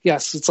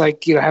 yes, it's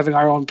like, having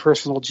our own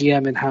personal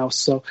GM in house.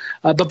 So,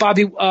 but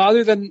Bobby,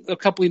 other than a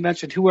couple we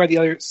mentioned, who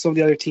are some of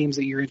the other teams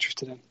that you're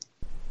interested in?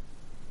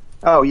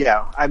 Oh,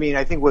 yeah. I mean,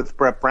 I think with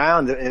Brett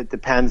Brown, it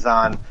depends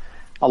on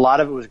 – a lot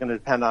of it was going to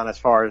depend on as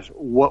far as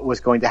what was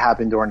going to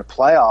happen during the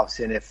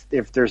playoffs. And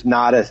if there's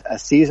not a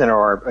season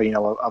or,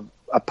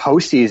 a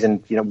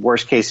postseason,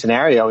 worst case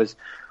scenario is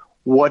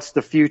what's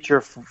the future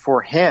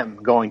for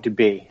him going to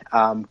be?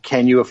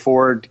 Can you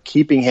afford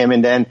keeping him?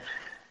 And then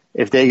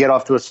if they get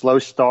off to a slow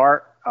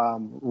start,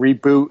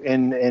 reboot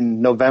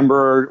in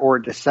November or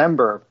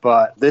December.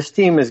 But this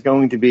team is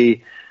going to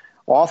be –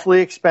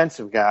 awfully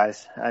expensive,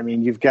 guys. I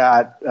mean, you've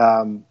got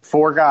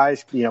 4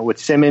 guys, with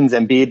Simmons,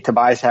 Embiid,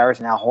 Tobias Harris,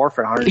 and Al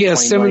Horford,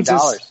 $120 million.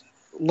 Is,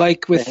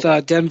 like with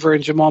Denver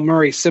and Jamal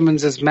Murray,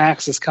 Simmons'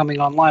 max is coming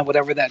online,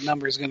 whatever that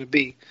number is going to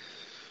be.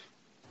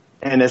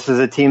 And this is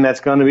a team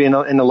that's going to be in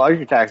the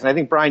luxury tax. And I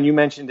think, Brian, you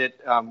mentioned it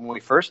when we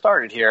first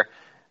started here.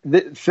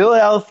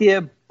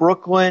 Philadelphia,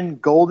 Brooklyn,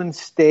 Golden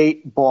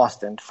State,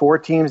 Boston, 4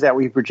 teams that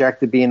we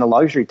project to be in the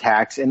luxury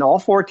tax. And all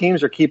 4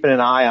 teams are keeping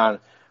an eye on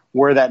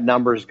where that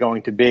number is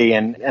going to be.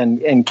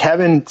 And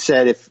Kevin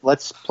said,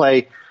 let's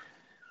play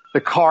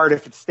the card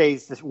if it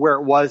stays where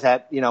it was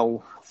at,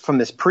 from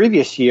this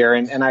previous year.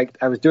 And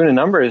I was doing the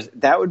numbers,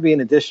 that would be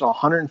an additional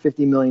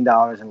 $150 million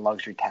in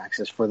luxury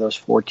taxes for those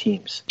 4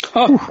 teams.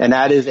 Oh. And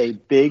that is a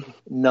big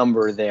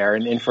number there.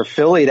 And for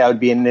Philly, that would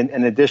be an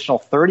additional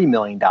 $30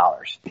 million.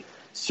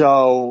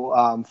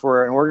 So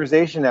for an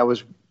organization that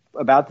was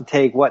about to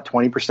take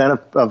 20%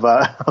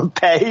 of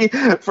pay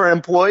for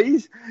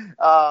employees.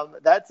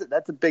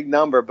 That's a big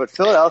number, but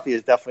Philadelphia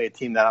is definitely a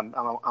team that I'm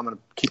going to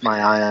keep my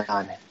eye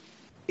on.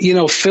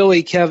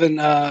 Philly, Kevin,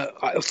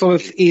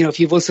 if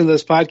you've listened to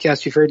this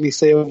podcast, you've heard me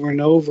say over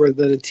and over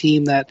that a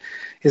team that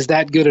is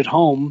that good at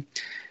home,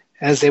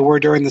 as they were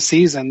during the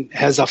season,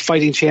 has a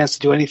fighting chance to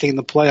do anything in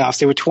the playoffs.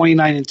 They were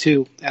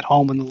 29-2 at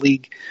home when the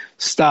league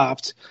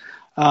stopped.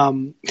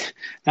 Now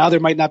there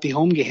might not be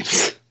home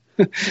games.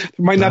 There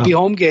might not be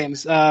home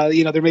games.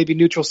 There may be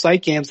neutral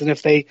site games, and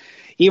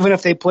even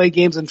if they play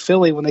games in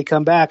Philly when they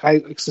come back,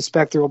 I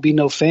suspect there will be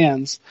no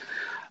fans.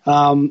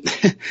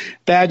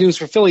 Bad news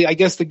for Philly. I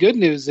guess the good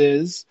news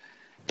is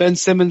Ben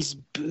Simmons,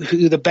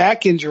 the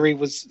back injury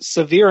was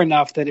severe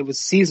enough that it was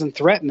season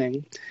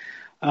threatening.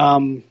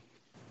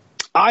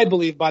 I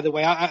believe, by the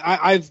way,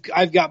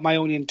 I've got my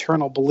own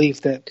internal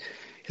belief that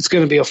it's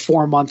going to be a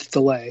 4-month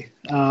delay.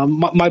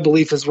 My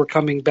belief is we're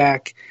coming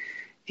back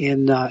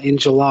in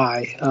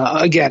July,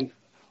 again,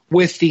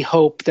 with the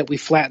hope that we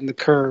flatten the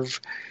curve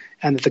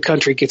and that the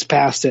country gets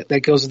past it.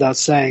 That goes without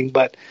saying.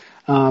 But,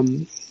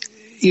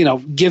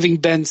 giving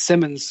Ben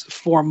Simmons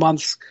 4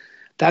 months,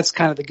 that's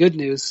kind of the good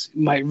news,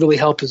 might really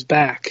help his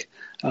back,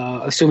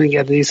 assuming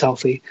he's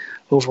healthy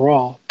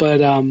overall. But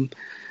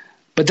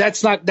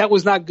that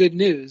was not good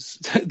news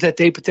that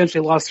they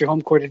potentially lost their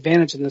home court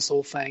advantage in this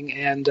whole thing.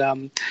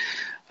 And,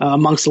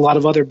 amongst a lot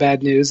of other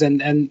bad news.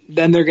 And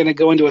then they're going to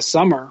go into a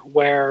summer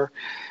where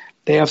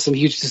they have some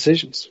huge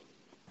decisions.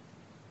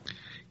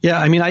 Yeah,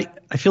 I mean, I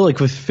feel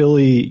like with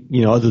Philly,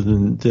 other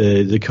than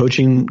the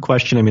coaching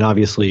question, I mean,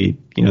 obviously,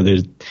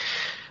 there's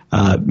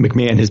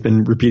McMahon has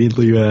been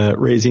repeatedly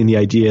raising the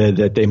idea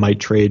that they might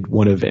trade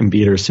one of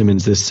Embiid or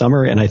Simmons this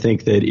summer. And I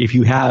think that if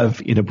you have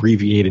an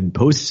abbreviated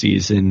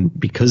postseason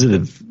because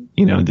of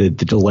the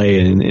delay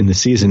in the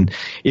season,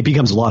 it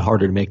becomes a lot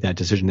harder to make that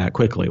decision that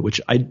quickly, which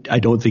I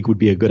don't think would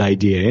be a good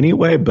idea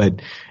anyway,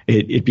 but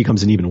it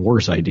becomes an even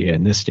worse idea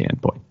in this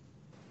standpoint.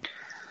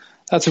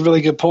 That's a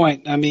really good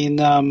point. I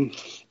mean,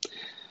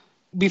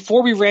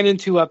 before we ran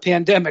into a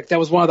pandemic, that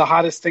was one of the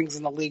hottest things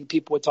in the league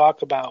people would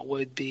talk about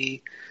would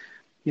be,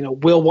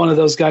 will one of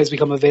those guys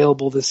become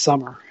available this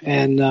summer?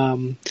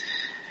 And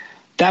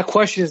that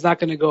question is not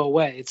going to go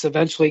away. It's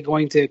eventually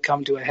going to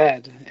come to a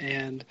head.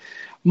 And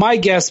my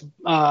guess,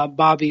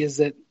 Bobby, is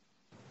that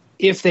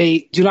if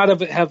they do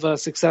not have a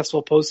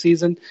successful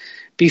postseason,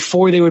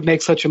 before they would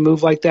make such a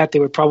move like that, they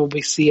would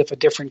probably see if a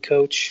different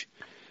coach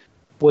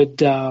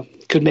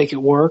could make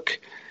it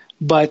work.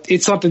 But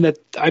it's something that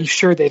I'm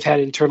sure they've had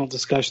internal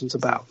discussions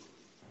about.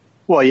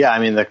 Well, yeah, I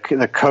mean,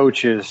 the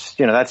coach is,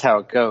 that's how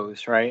it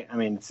goes, right? I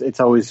mean, it's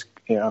always,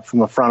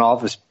 from a front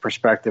office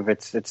perspective,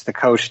 it's the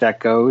coach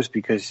that goes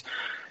because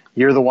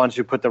you're the ones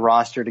who put the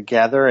roster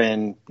together,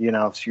 and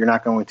so you're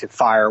not going to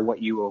fire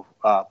what you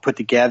put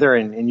together.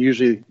 And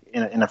usually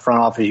in a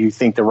front office, you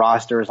think the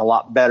roster is a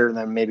lot better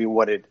than maybe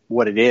what it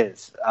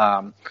is.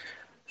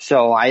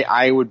 So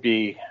I would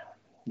be,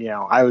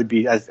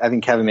 I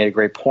think Kevin made a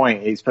great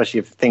point,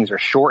 especially if things are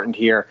shortened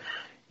here.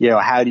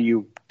 How do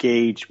you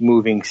gauge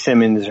moving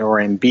Simmons or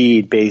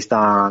Embiid based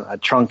on a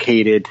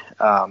truncated,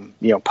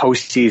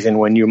 postseason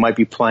when you might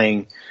be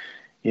playing,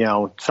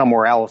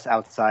 somewhere else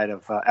outside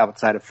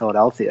of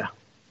Philadelphia?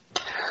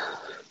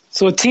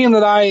 So a team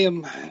that I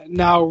am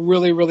now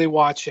really, really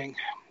watching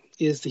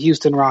is the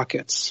Houston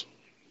Rockets,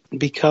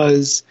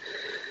 because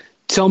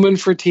Tillman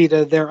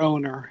Fertitta, their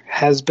owner,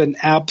 has been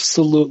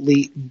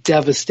absolutely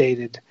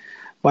devastated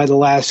by the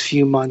last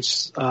few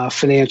months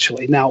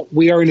financially. Now,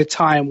 we are in a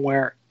time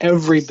where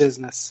every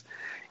business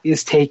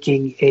is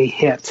taking a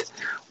hit.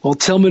 Well,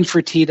 Tillman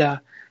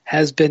Fertitta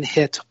has been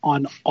hit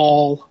on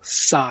all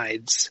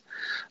sides.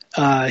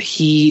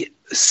 He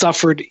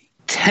suffered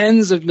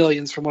tens of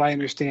millions, from what I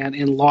understand,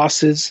 in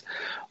losses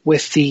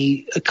with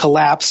the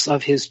collapse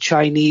of his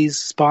Chinese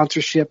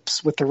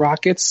sponsorships with the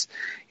Rockets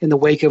in the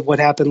wake of what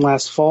happened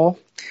last fall.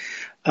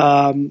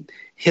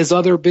 His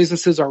other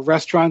businesses are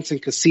restaurants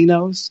and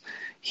casinos.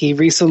 He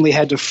recently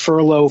had to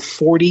furlough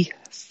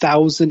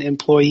 40,000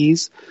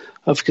 employees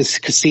of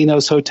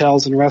casinos,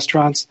 hotels, and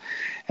restaurants,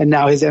 and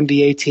now his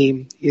NBA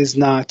team is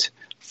not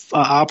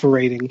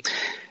operating.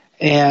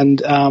 And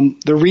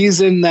the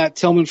reason that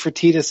Tillman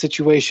Fertitta's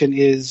situation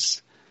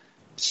is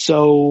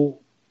so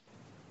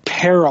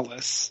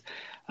perilous,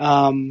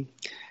 for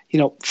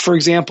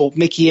example,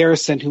 Mickey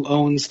Arison, who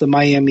owns the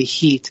Miami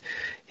Heat,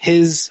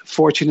 his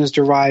fortune is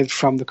derived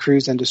from the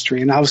cruise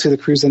industry, and obviously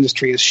the cruise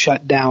industry is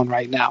shut down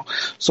right now.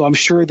 So I'm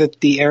sure that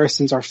the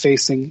Arisons are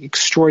facing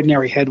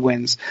extraordinary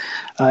headwinds,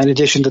 in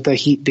addition to the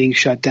Heat being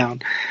shut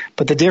down.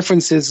 But the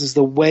difference is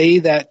the way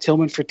that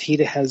Tillman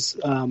Fertitta has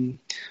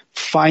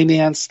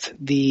financed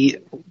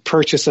the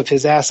purchase of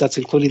his assets,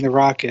 including the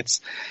Rockets.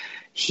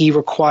 He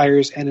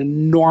requires an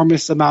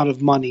enormous amount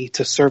of money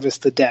to service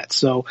the debt.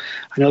 So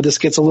I know this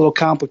gets a little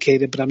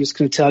complicated, but I'm just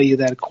going to tell you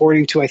that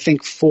according to, I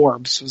think,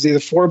 Forbes, it was either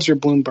Forbes or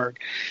Bloomberg,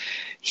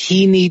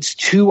 he needs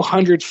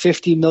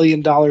 $250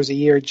 million a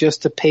year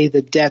just to pay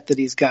the debt that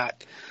he's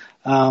got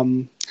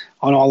on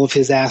all of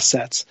his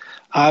assets.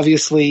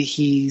 Obviously,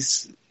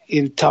 he's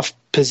in tough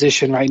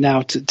position right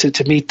now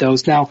to meet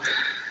those. Now,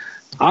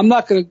 I'm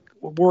not going to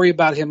worry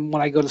about him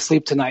when I go to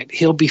sleep tonight.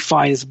 He'll be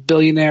fine. He's a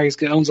billionaire.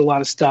 He owns a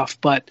lot of stuff.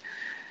 But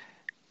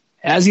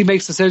as he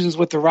makes decisions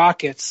with the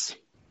Rockets,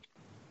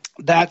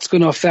 that's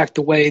going to affect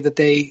the way that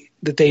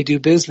they do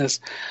business.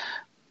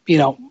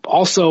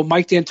 Also,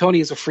 Mike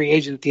D'Antoni is a free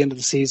agent at the end of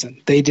the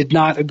season. They did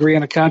not agree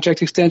on a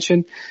contract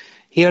extension.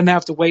 He doesn't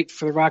have to wait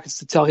for the Rockets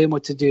to tell him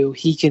what to do.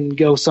 He can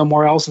go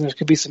somewhere else, and there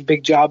could be some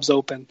big jobs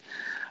open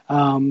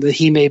that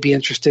he may be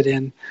interested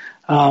in.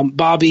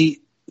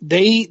 Bobby,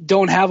 they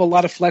don't have a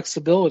lot of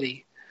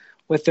flexibility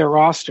with their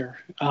roster,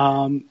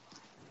 and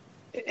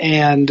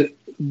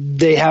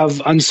they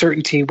have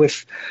uncertainty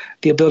with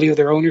the ability of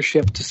their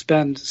ownership to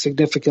spend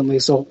significantly.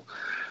 So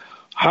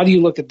how do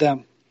you look at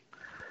them?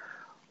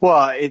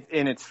 Well,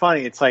 and it's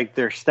funny. It's like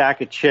their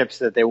stack of chips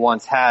that they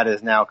once had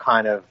is now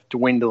kind of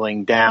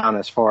dwindling down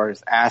as far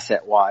as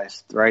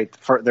asset-wise, right?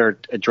 Their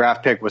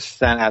draft pick was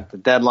sent at the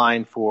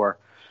deadline for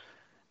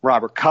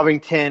Robert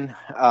Covington.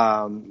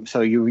 So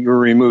you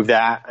remove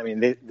that. I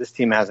mean, this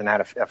team hasn't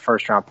had a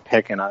first-round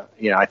pick, and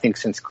I think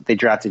since they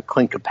drafted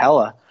Clint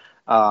Capella.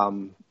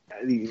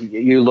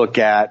 You look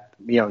at,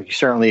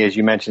 certainly as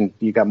you mentioned,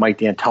 you got Mike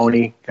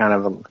D'Antoni, kind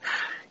of,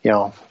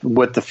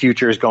 what the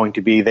future is going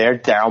to be there.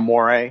 Daryl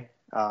Morey.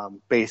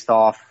 Based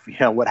off,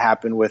 what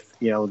happened with,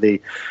 the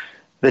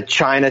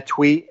China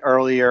tweet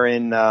earlier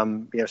in,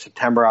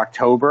 September,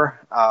 October.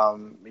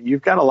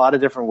 You've got a lot of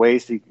different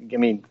ways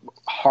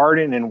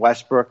Harden and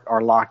Westbrook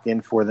are locked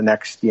in for the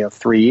next,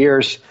 3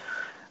 years.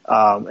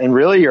 And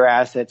really your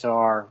assets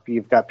are,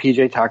 you've got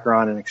PJ Tucker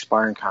on an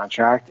expiring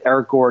contract.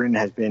 Eric Gordon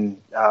has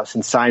been,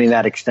 since signing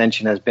that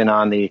extension, has been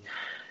on the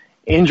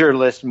injured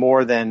list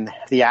more than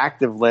the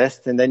active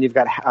list. And then you've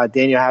got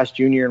Daniel House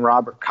Jr. and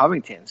Robert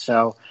Covington.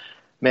 So,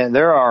 man,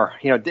 there are,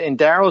 and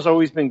Daryl's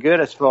always been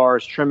good as far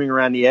as trimming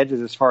around the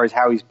edges, as far as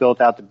how he's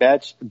built out the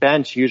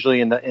bench,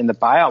 usually in the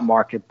buyout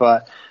market.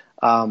 But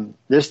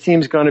this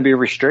team's going to be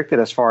restricted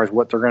as far as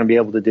what they're going to be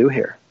able to do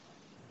here.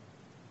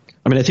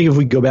 I mean, I think if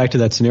we go back to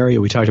that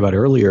scenario we talked about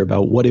earlier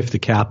about what if the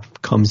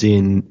cap comes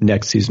in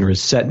next season or is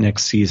set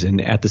next season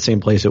at the same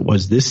place it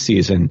was this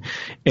season,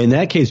 in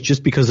that case,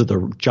 just because of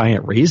the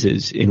giant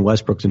raises in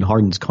Westbrook's and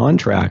Harden's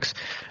contracts,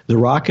 the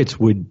Rockets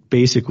would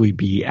basically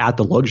be at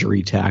the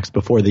luxury tax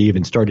before they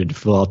even started to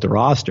fill out the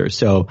roster.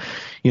 So,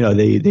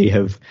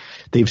 they've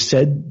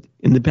said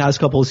in the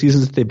past couple of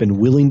seasons that they've been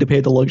willing to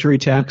pay the luxury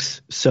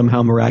tax,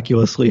 somehow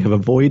miraculously have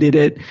avoided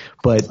it.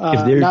 But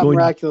if they're not going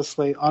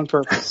miraculously, on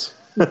purpose.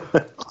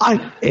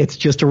 It's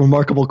just a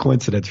remarkable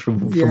coincidence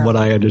from what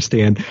I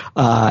understand.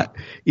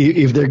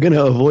 If they're going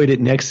to avoid it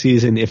next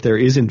season, if there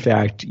is in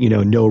fact,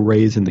 no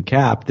raise in the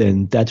cap,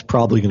 then that's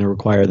probably going to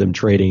require them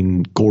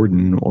trading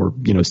Gordon or,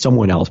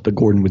 someone else, but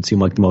Gordon would seem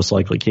like the most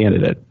likely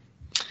candidate.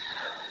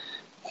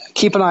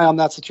 Keep an eye on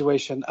that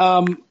situation.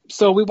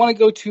 So we want to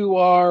go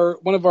to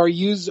one of our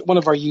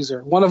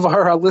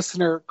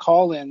listener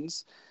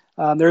call-ins.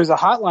 There's a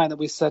hotline that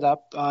we set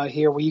up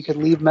here where you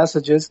can leave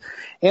messages.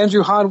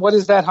 Andrew Hahn, what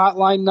is that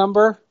hotline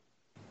number?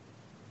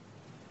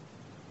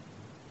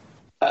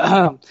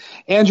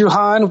 Andrew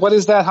Hahn, what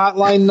is that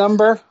hotline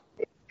number?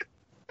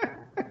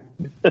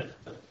 It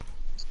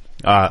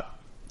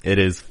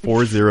is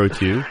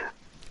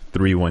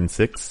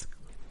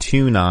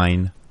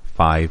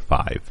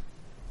 402-316-2955.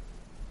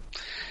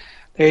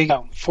 There you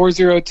go.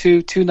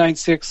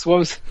 402-296. What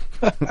was?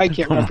 I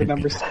can't remember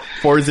numbers.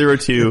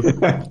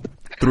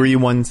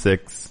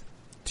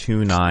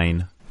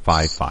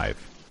 402-316-2955.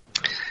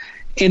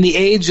 In the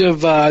age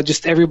of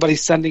just everybody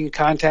sending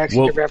contacts,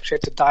 you never have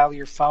to dial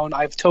your phone.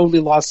 I've totally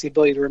lost the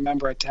ability to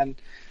remember a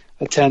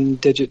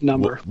 10-digit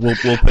number. We'll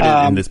put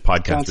it in this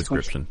podcast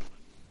description.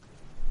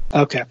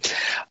 Okay.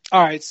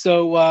 All right.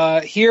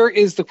 So here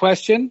is the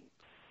question.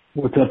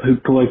 What's up,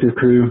 Hoop Collective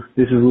crew?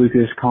 This is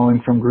Lucas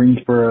calling from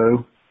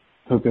Greensboro.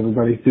 Hope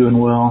everybody's doing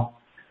well.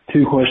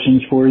 2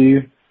 questions for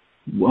you.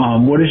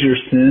 What is your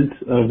sense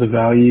of the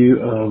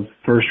value of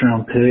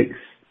first-round picks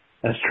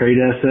as trade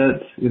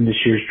assets in this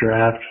year's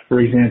draft? For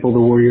example, the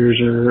Warriors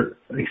are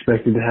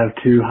expected to have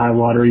 2 high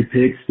lottery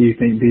picks. Do you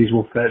think these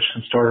will fetch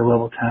some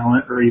starter-level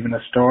talent or even a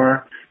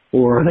star?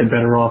 Or are they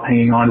better off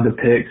hanging on to the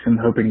picks and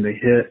hoping they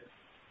hit?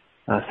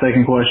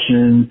 Second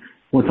question,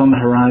 what's on the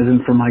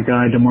horizon for my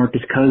guy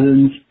DeMarcus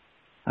Cousins?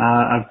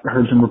 I've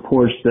heard some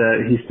reports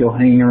that he's still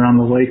hanging around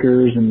the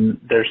Lakers and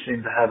they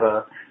seem to have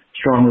a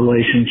strong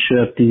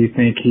relationship. Do you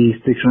think he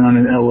sticks around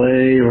in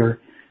LA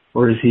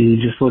or is he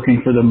just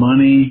looking for the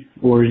money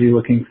or is he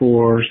looking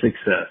for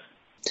success?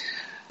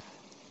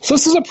 So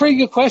this is a pretty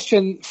good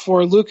question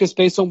for Lucas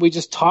based on what we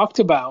just talked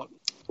about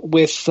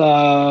with,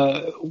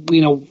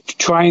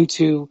 trying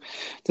to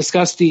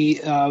discuss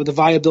the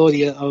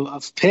viability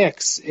of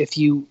picks if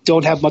you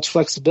don't have much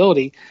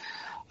flexibility.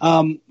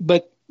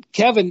 But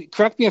Kevin,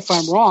 correct me if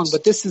I'm wrong,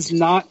 but this is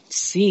not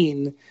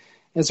seen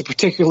as a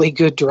particularly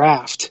good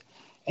draft.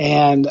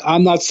 And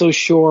I'm not so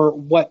sure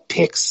what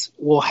picks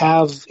will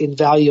have in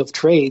value of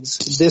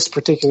trades this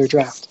particular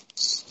draft.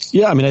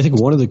 Yeah, I mean, I think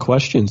one of the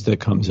questions that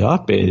comes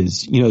up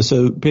is,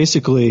 so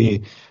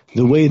basically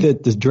the way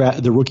that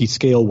the rookie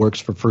scale works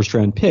for first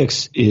round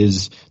picks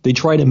is they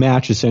try to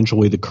match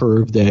essentially the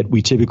curve that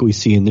we typically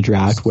see in the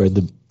draft, where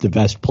the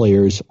best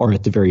players are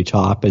at the very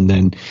top, and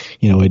then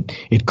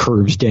it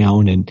curves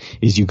down and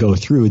as you go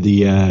through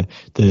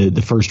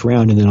the first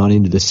round and then on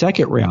into the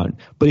second round.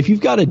 But if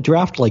you've got a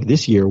draft like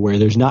this year where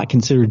there's not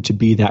considered to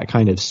be that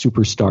kind of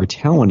superstar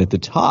talent at the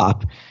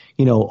top,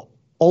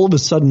 all of a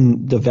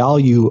sudden the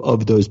value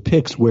of those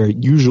picks, where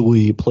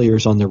usually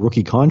players on their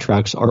rookie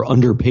contracts are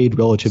underpaid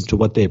relative to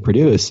what they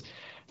produce,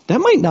 that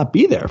might not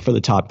be there for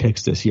the top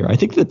picks this year. I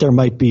think that there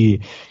might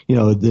be,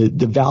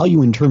 the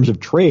value in terms of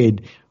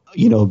trade,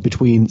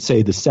 between,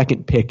 say, the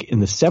second pick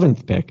and the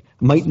seventh pick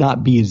might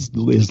not be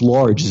as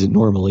large as it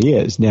normally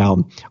is.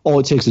 Now, all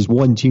it takes is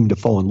one team to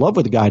fall in love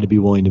with a guy to be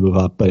willing to move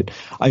up. But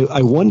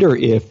I wonder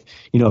if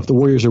the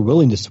Warriors are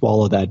willing to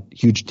swallow that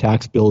huge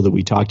tax bill that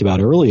we talked about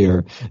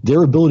earlier,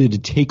 their ability to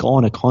take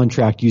on a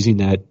contract using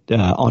that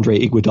Andre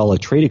Iguodala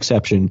trade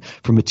exception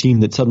from a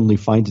team that suddenly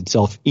finds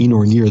itself in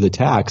or near the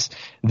tax,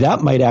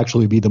 that might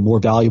actually be the more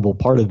valuable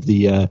part of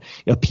the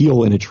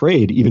appeal in a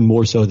trade, even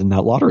more so than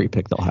that lottery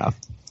pick they'll have.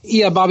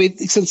 Yeah, Bobby,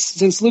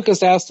 since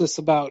Lucas asked us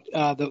about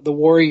the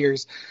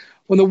Warriors,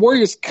 when the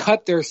Warriors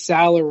cut their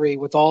salary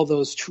with all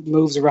those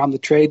moves around the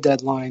trade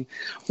deadline,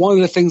 one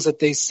of the things that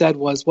they said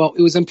was, well,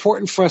 it was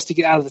important for us to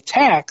get out of the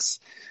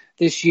tax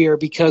this year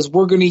because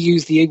we're going to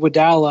use the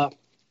Iguodala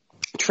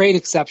trade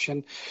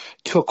exception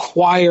to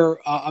acquire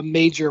a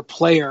major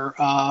player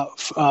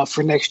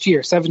for next year.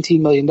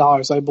 $17 million,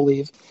 I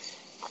believe,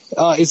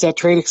 is that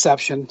trade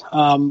exception.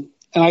 And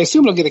I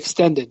assume it'll get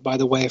extended, by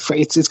the way.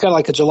 It's got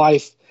like a July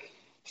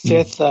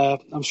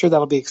 5th. I'm sure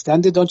that'll be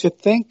extended, don't you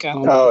think? I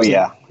don't know. Oh,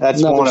 yeah.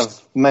 That's one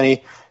of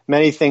many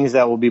things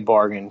that will be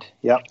bargained.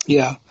 Yep.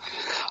 Yeah.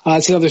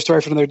 It's another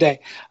story for another day.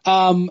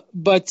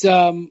 But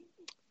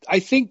I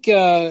think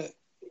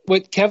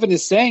what Kevin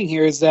is saying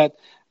here is that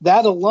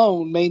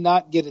alone may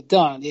not get it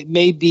done. It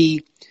may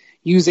be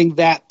using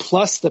that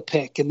plus the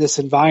pick in this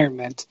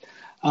environment,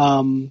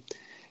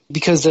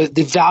 because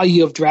the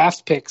value of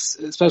draft picks,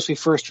 especially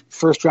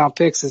first round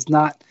picks, is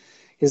not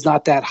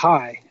that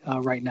high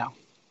right now.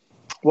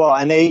 Well,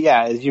 and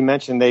as you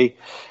mentioned,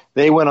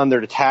 they went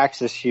under the tax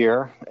this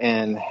year,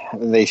 and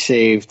they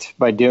saved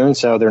by doing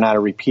so. They're not a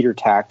repeater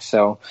tax,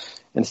 so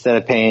instead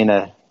of paying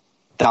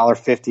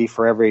 $1.50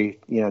 for every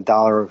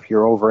dollar if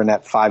you're over in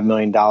that $5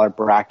 million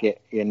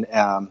bracket, it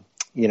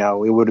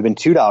would have been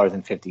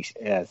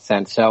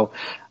 $2.50. So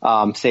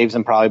saves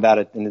them probably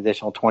about an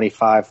additional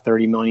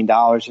 $25-30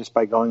 million just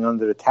by going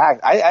under the tax.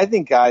 I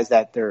think guys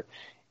that they'll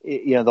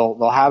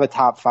have a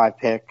top 5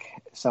 pick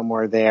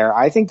somewhere there.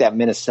 I think that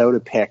Minnesota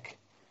pick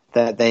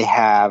that they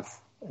have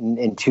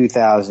in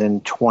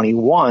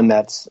 2021,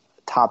 that's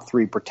top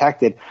 3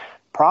 protected,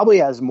 probably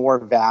has more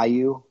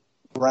value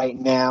right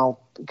now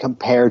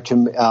compared to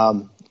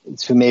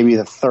maybe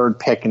the 3rd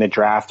pick in a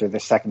draft or the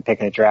 2nd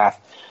pick in a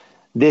draft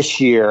this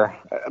year.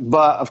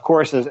 But of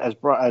course, as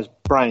Brian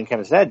and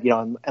Kevin said,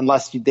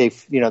 unless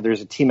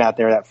there's a team out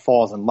there that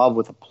falls in love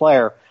with a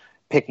player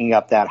picking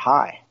up that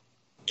high.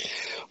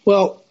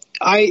 Well,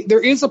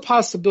 there is a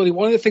possibility.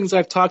 One of the things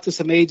I've talked to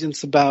some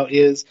agents about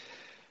is,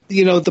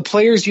 the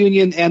players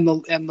union and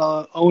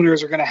the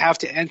owners are going to have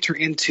to enter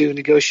into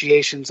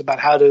negotiations about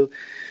how to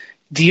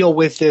deal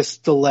with this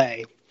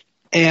delay.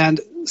 And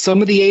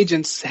some of the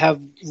agents have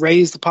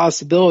raised the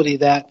possibility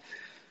that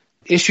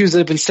issues that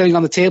have been sitting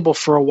on the table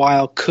for a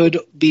while could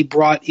be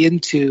brought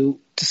into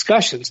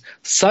discussions,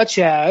 such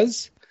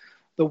as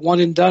the one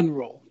and done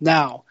rule.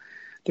 Now,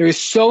 there is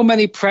so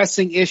many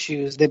pressing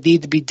issues that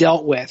need to be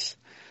dealt with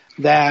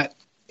that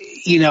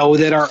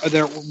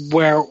are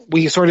where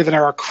we sort of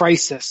are a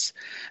crisis,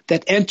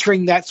 that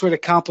entering that sort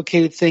of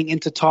complicated thing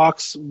into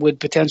talks would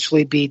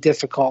potentially be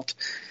difficult,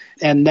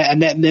 and that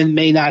then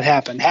may not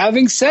happen.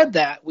 Having said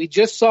that, we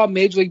just saw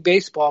Major League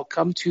Baseball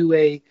come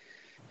to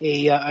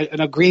an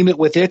agreement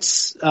with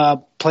its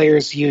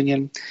players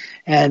union,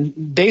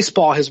 and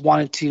baseball has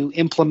wanted to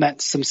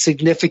implement some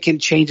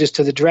significant changes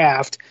to the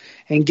draft.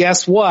 And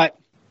guess what?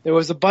 There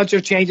was a bunch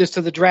of changes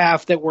to the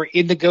draft that were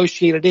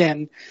negotiated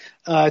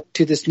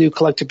to this new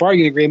collective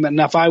bargaining agreement.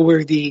 And if I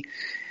were the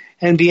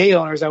NBA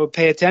owners, I would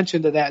pay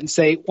attention to that and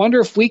say, wonder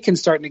if we can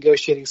start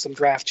negotiating some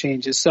draft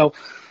changes. So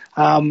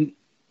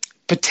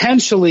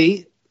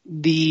potentially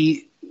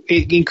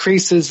it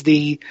increases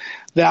the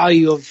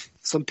value of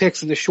some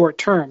picks in the short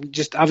term.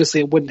 Just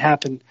obviously it wouldn't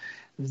happen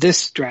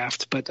this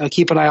draft, but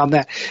keep an eye on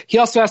that. He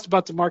also asked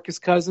about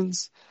DeMarcus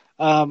Cousins.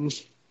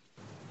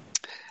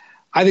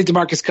 I think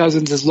DeMarcus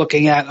Cousins is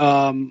looking at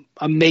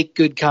a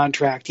make-good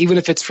contract, even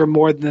if it's for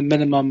more than the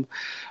minimum.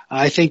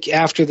 I think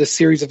after the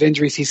series of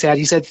injuries he's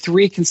had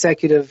 3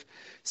 consecutive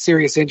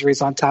serious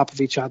injuries on top of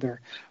each other,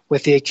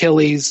 with the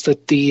Achilles,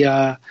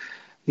 the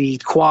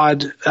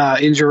quad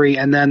injury,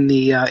 and then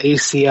the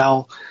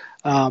ACL,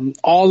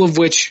 all of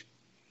which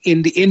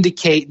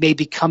indicate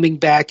maybe coming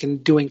back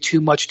and doing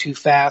too much too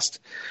fast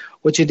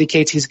which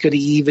indicates he's going to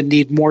even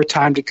need more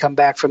time to come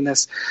back from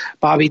this.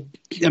 Bobby,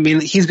 I mean,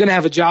 he's going to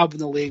have a job in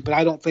the league, but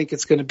I don't think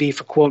it's going to be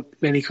for, quote,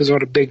 any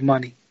sort of big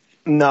money.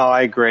 No,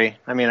 I agree.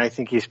 I mean, I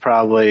think he's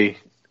probably,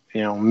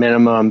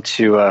 minimum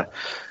to,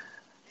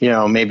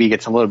 maybe he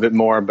gets a little bit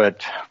more,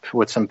 but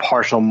with some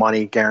partial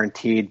money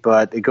guaranteed.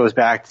 But it goes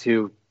back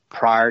to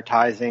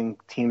prioritizing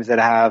teams that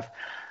have,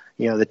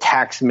 the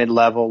tax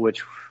mid-level,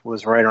 which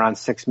was right around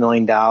 $6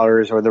 million,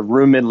 or the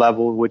room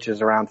mid-level, which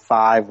is around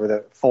 5, or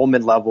the full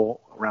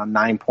mid-level around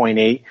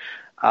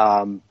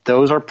 9.8.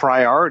 Those are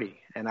priority.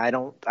 And I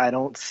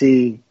don't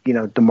see,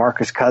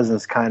 DeMarcus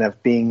Cousins kind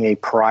of being a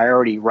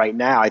priority right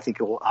now. I think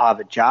he'll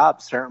have a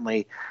job,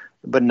 certainly,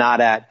 but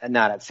not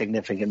at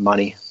significant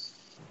money.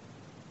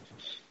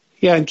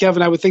 Yeah, and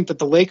Kevin, I would think that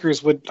the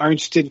Lakers are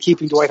interested in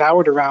keeping Dwight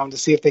Howard around to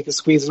see if they can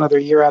squeeze another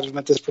year out of him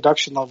at this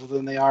production level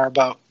than they are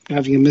about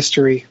having a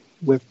mystery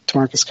with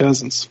DeMarcus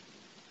Cousins.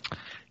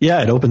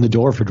 Yeah, it opened the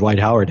door for Dwight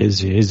Howard,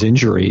 his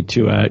injury,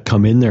 to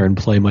come in there and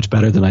play much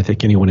better than I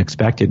think anyone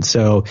expected.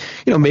 So,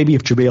 maybe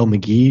if JaVale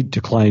McGee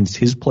declines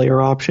his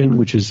player option,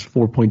 which is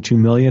 $4.2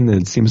 million, then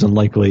it seems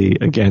unlikely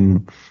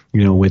again,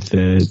 with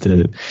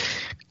the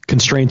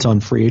constraints on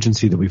free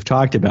agency that we've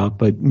talked about,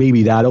 but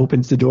maybe that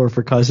opens the door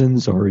for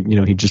Cousins, or,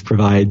 he just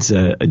provides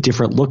a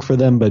different look for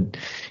them, but,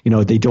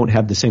 they don't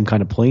have the same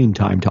kind of playing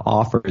time to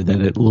offer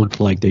that it looked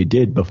like they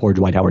did before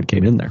Dwight Howard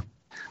came in there.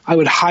 I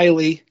would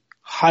highly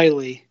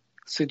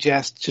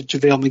suggest to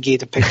JaVale McGee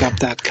to pick up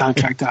that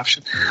contract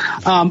option.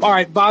 All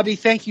right, Bobby,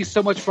 thank you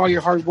so much for all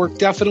your hard work.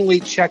 Definitely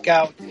check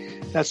out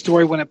that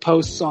story when it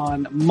posts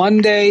on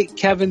Monday.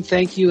 Kevin,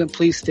 thank you, and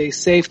please stay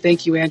safe.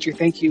 Thank you, Andrew.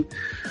 Thank you,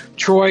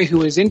 Troy,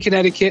 who is in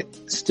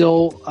Connecticut,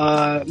 still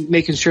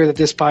making sure that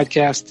this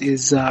podcast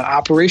is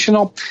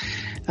operational.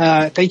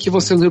 Thank you for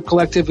listening to Hoop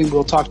Collective, and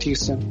we'll talk to you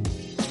soon.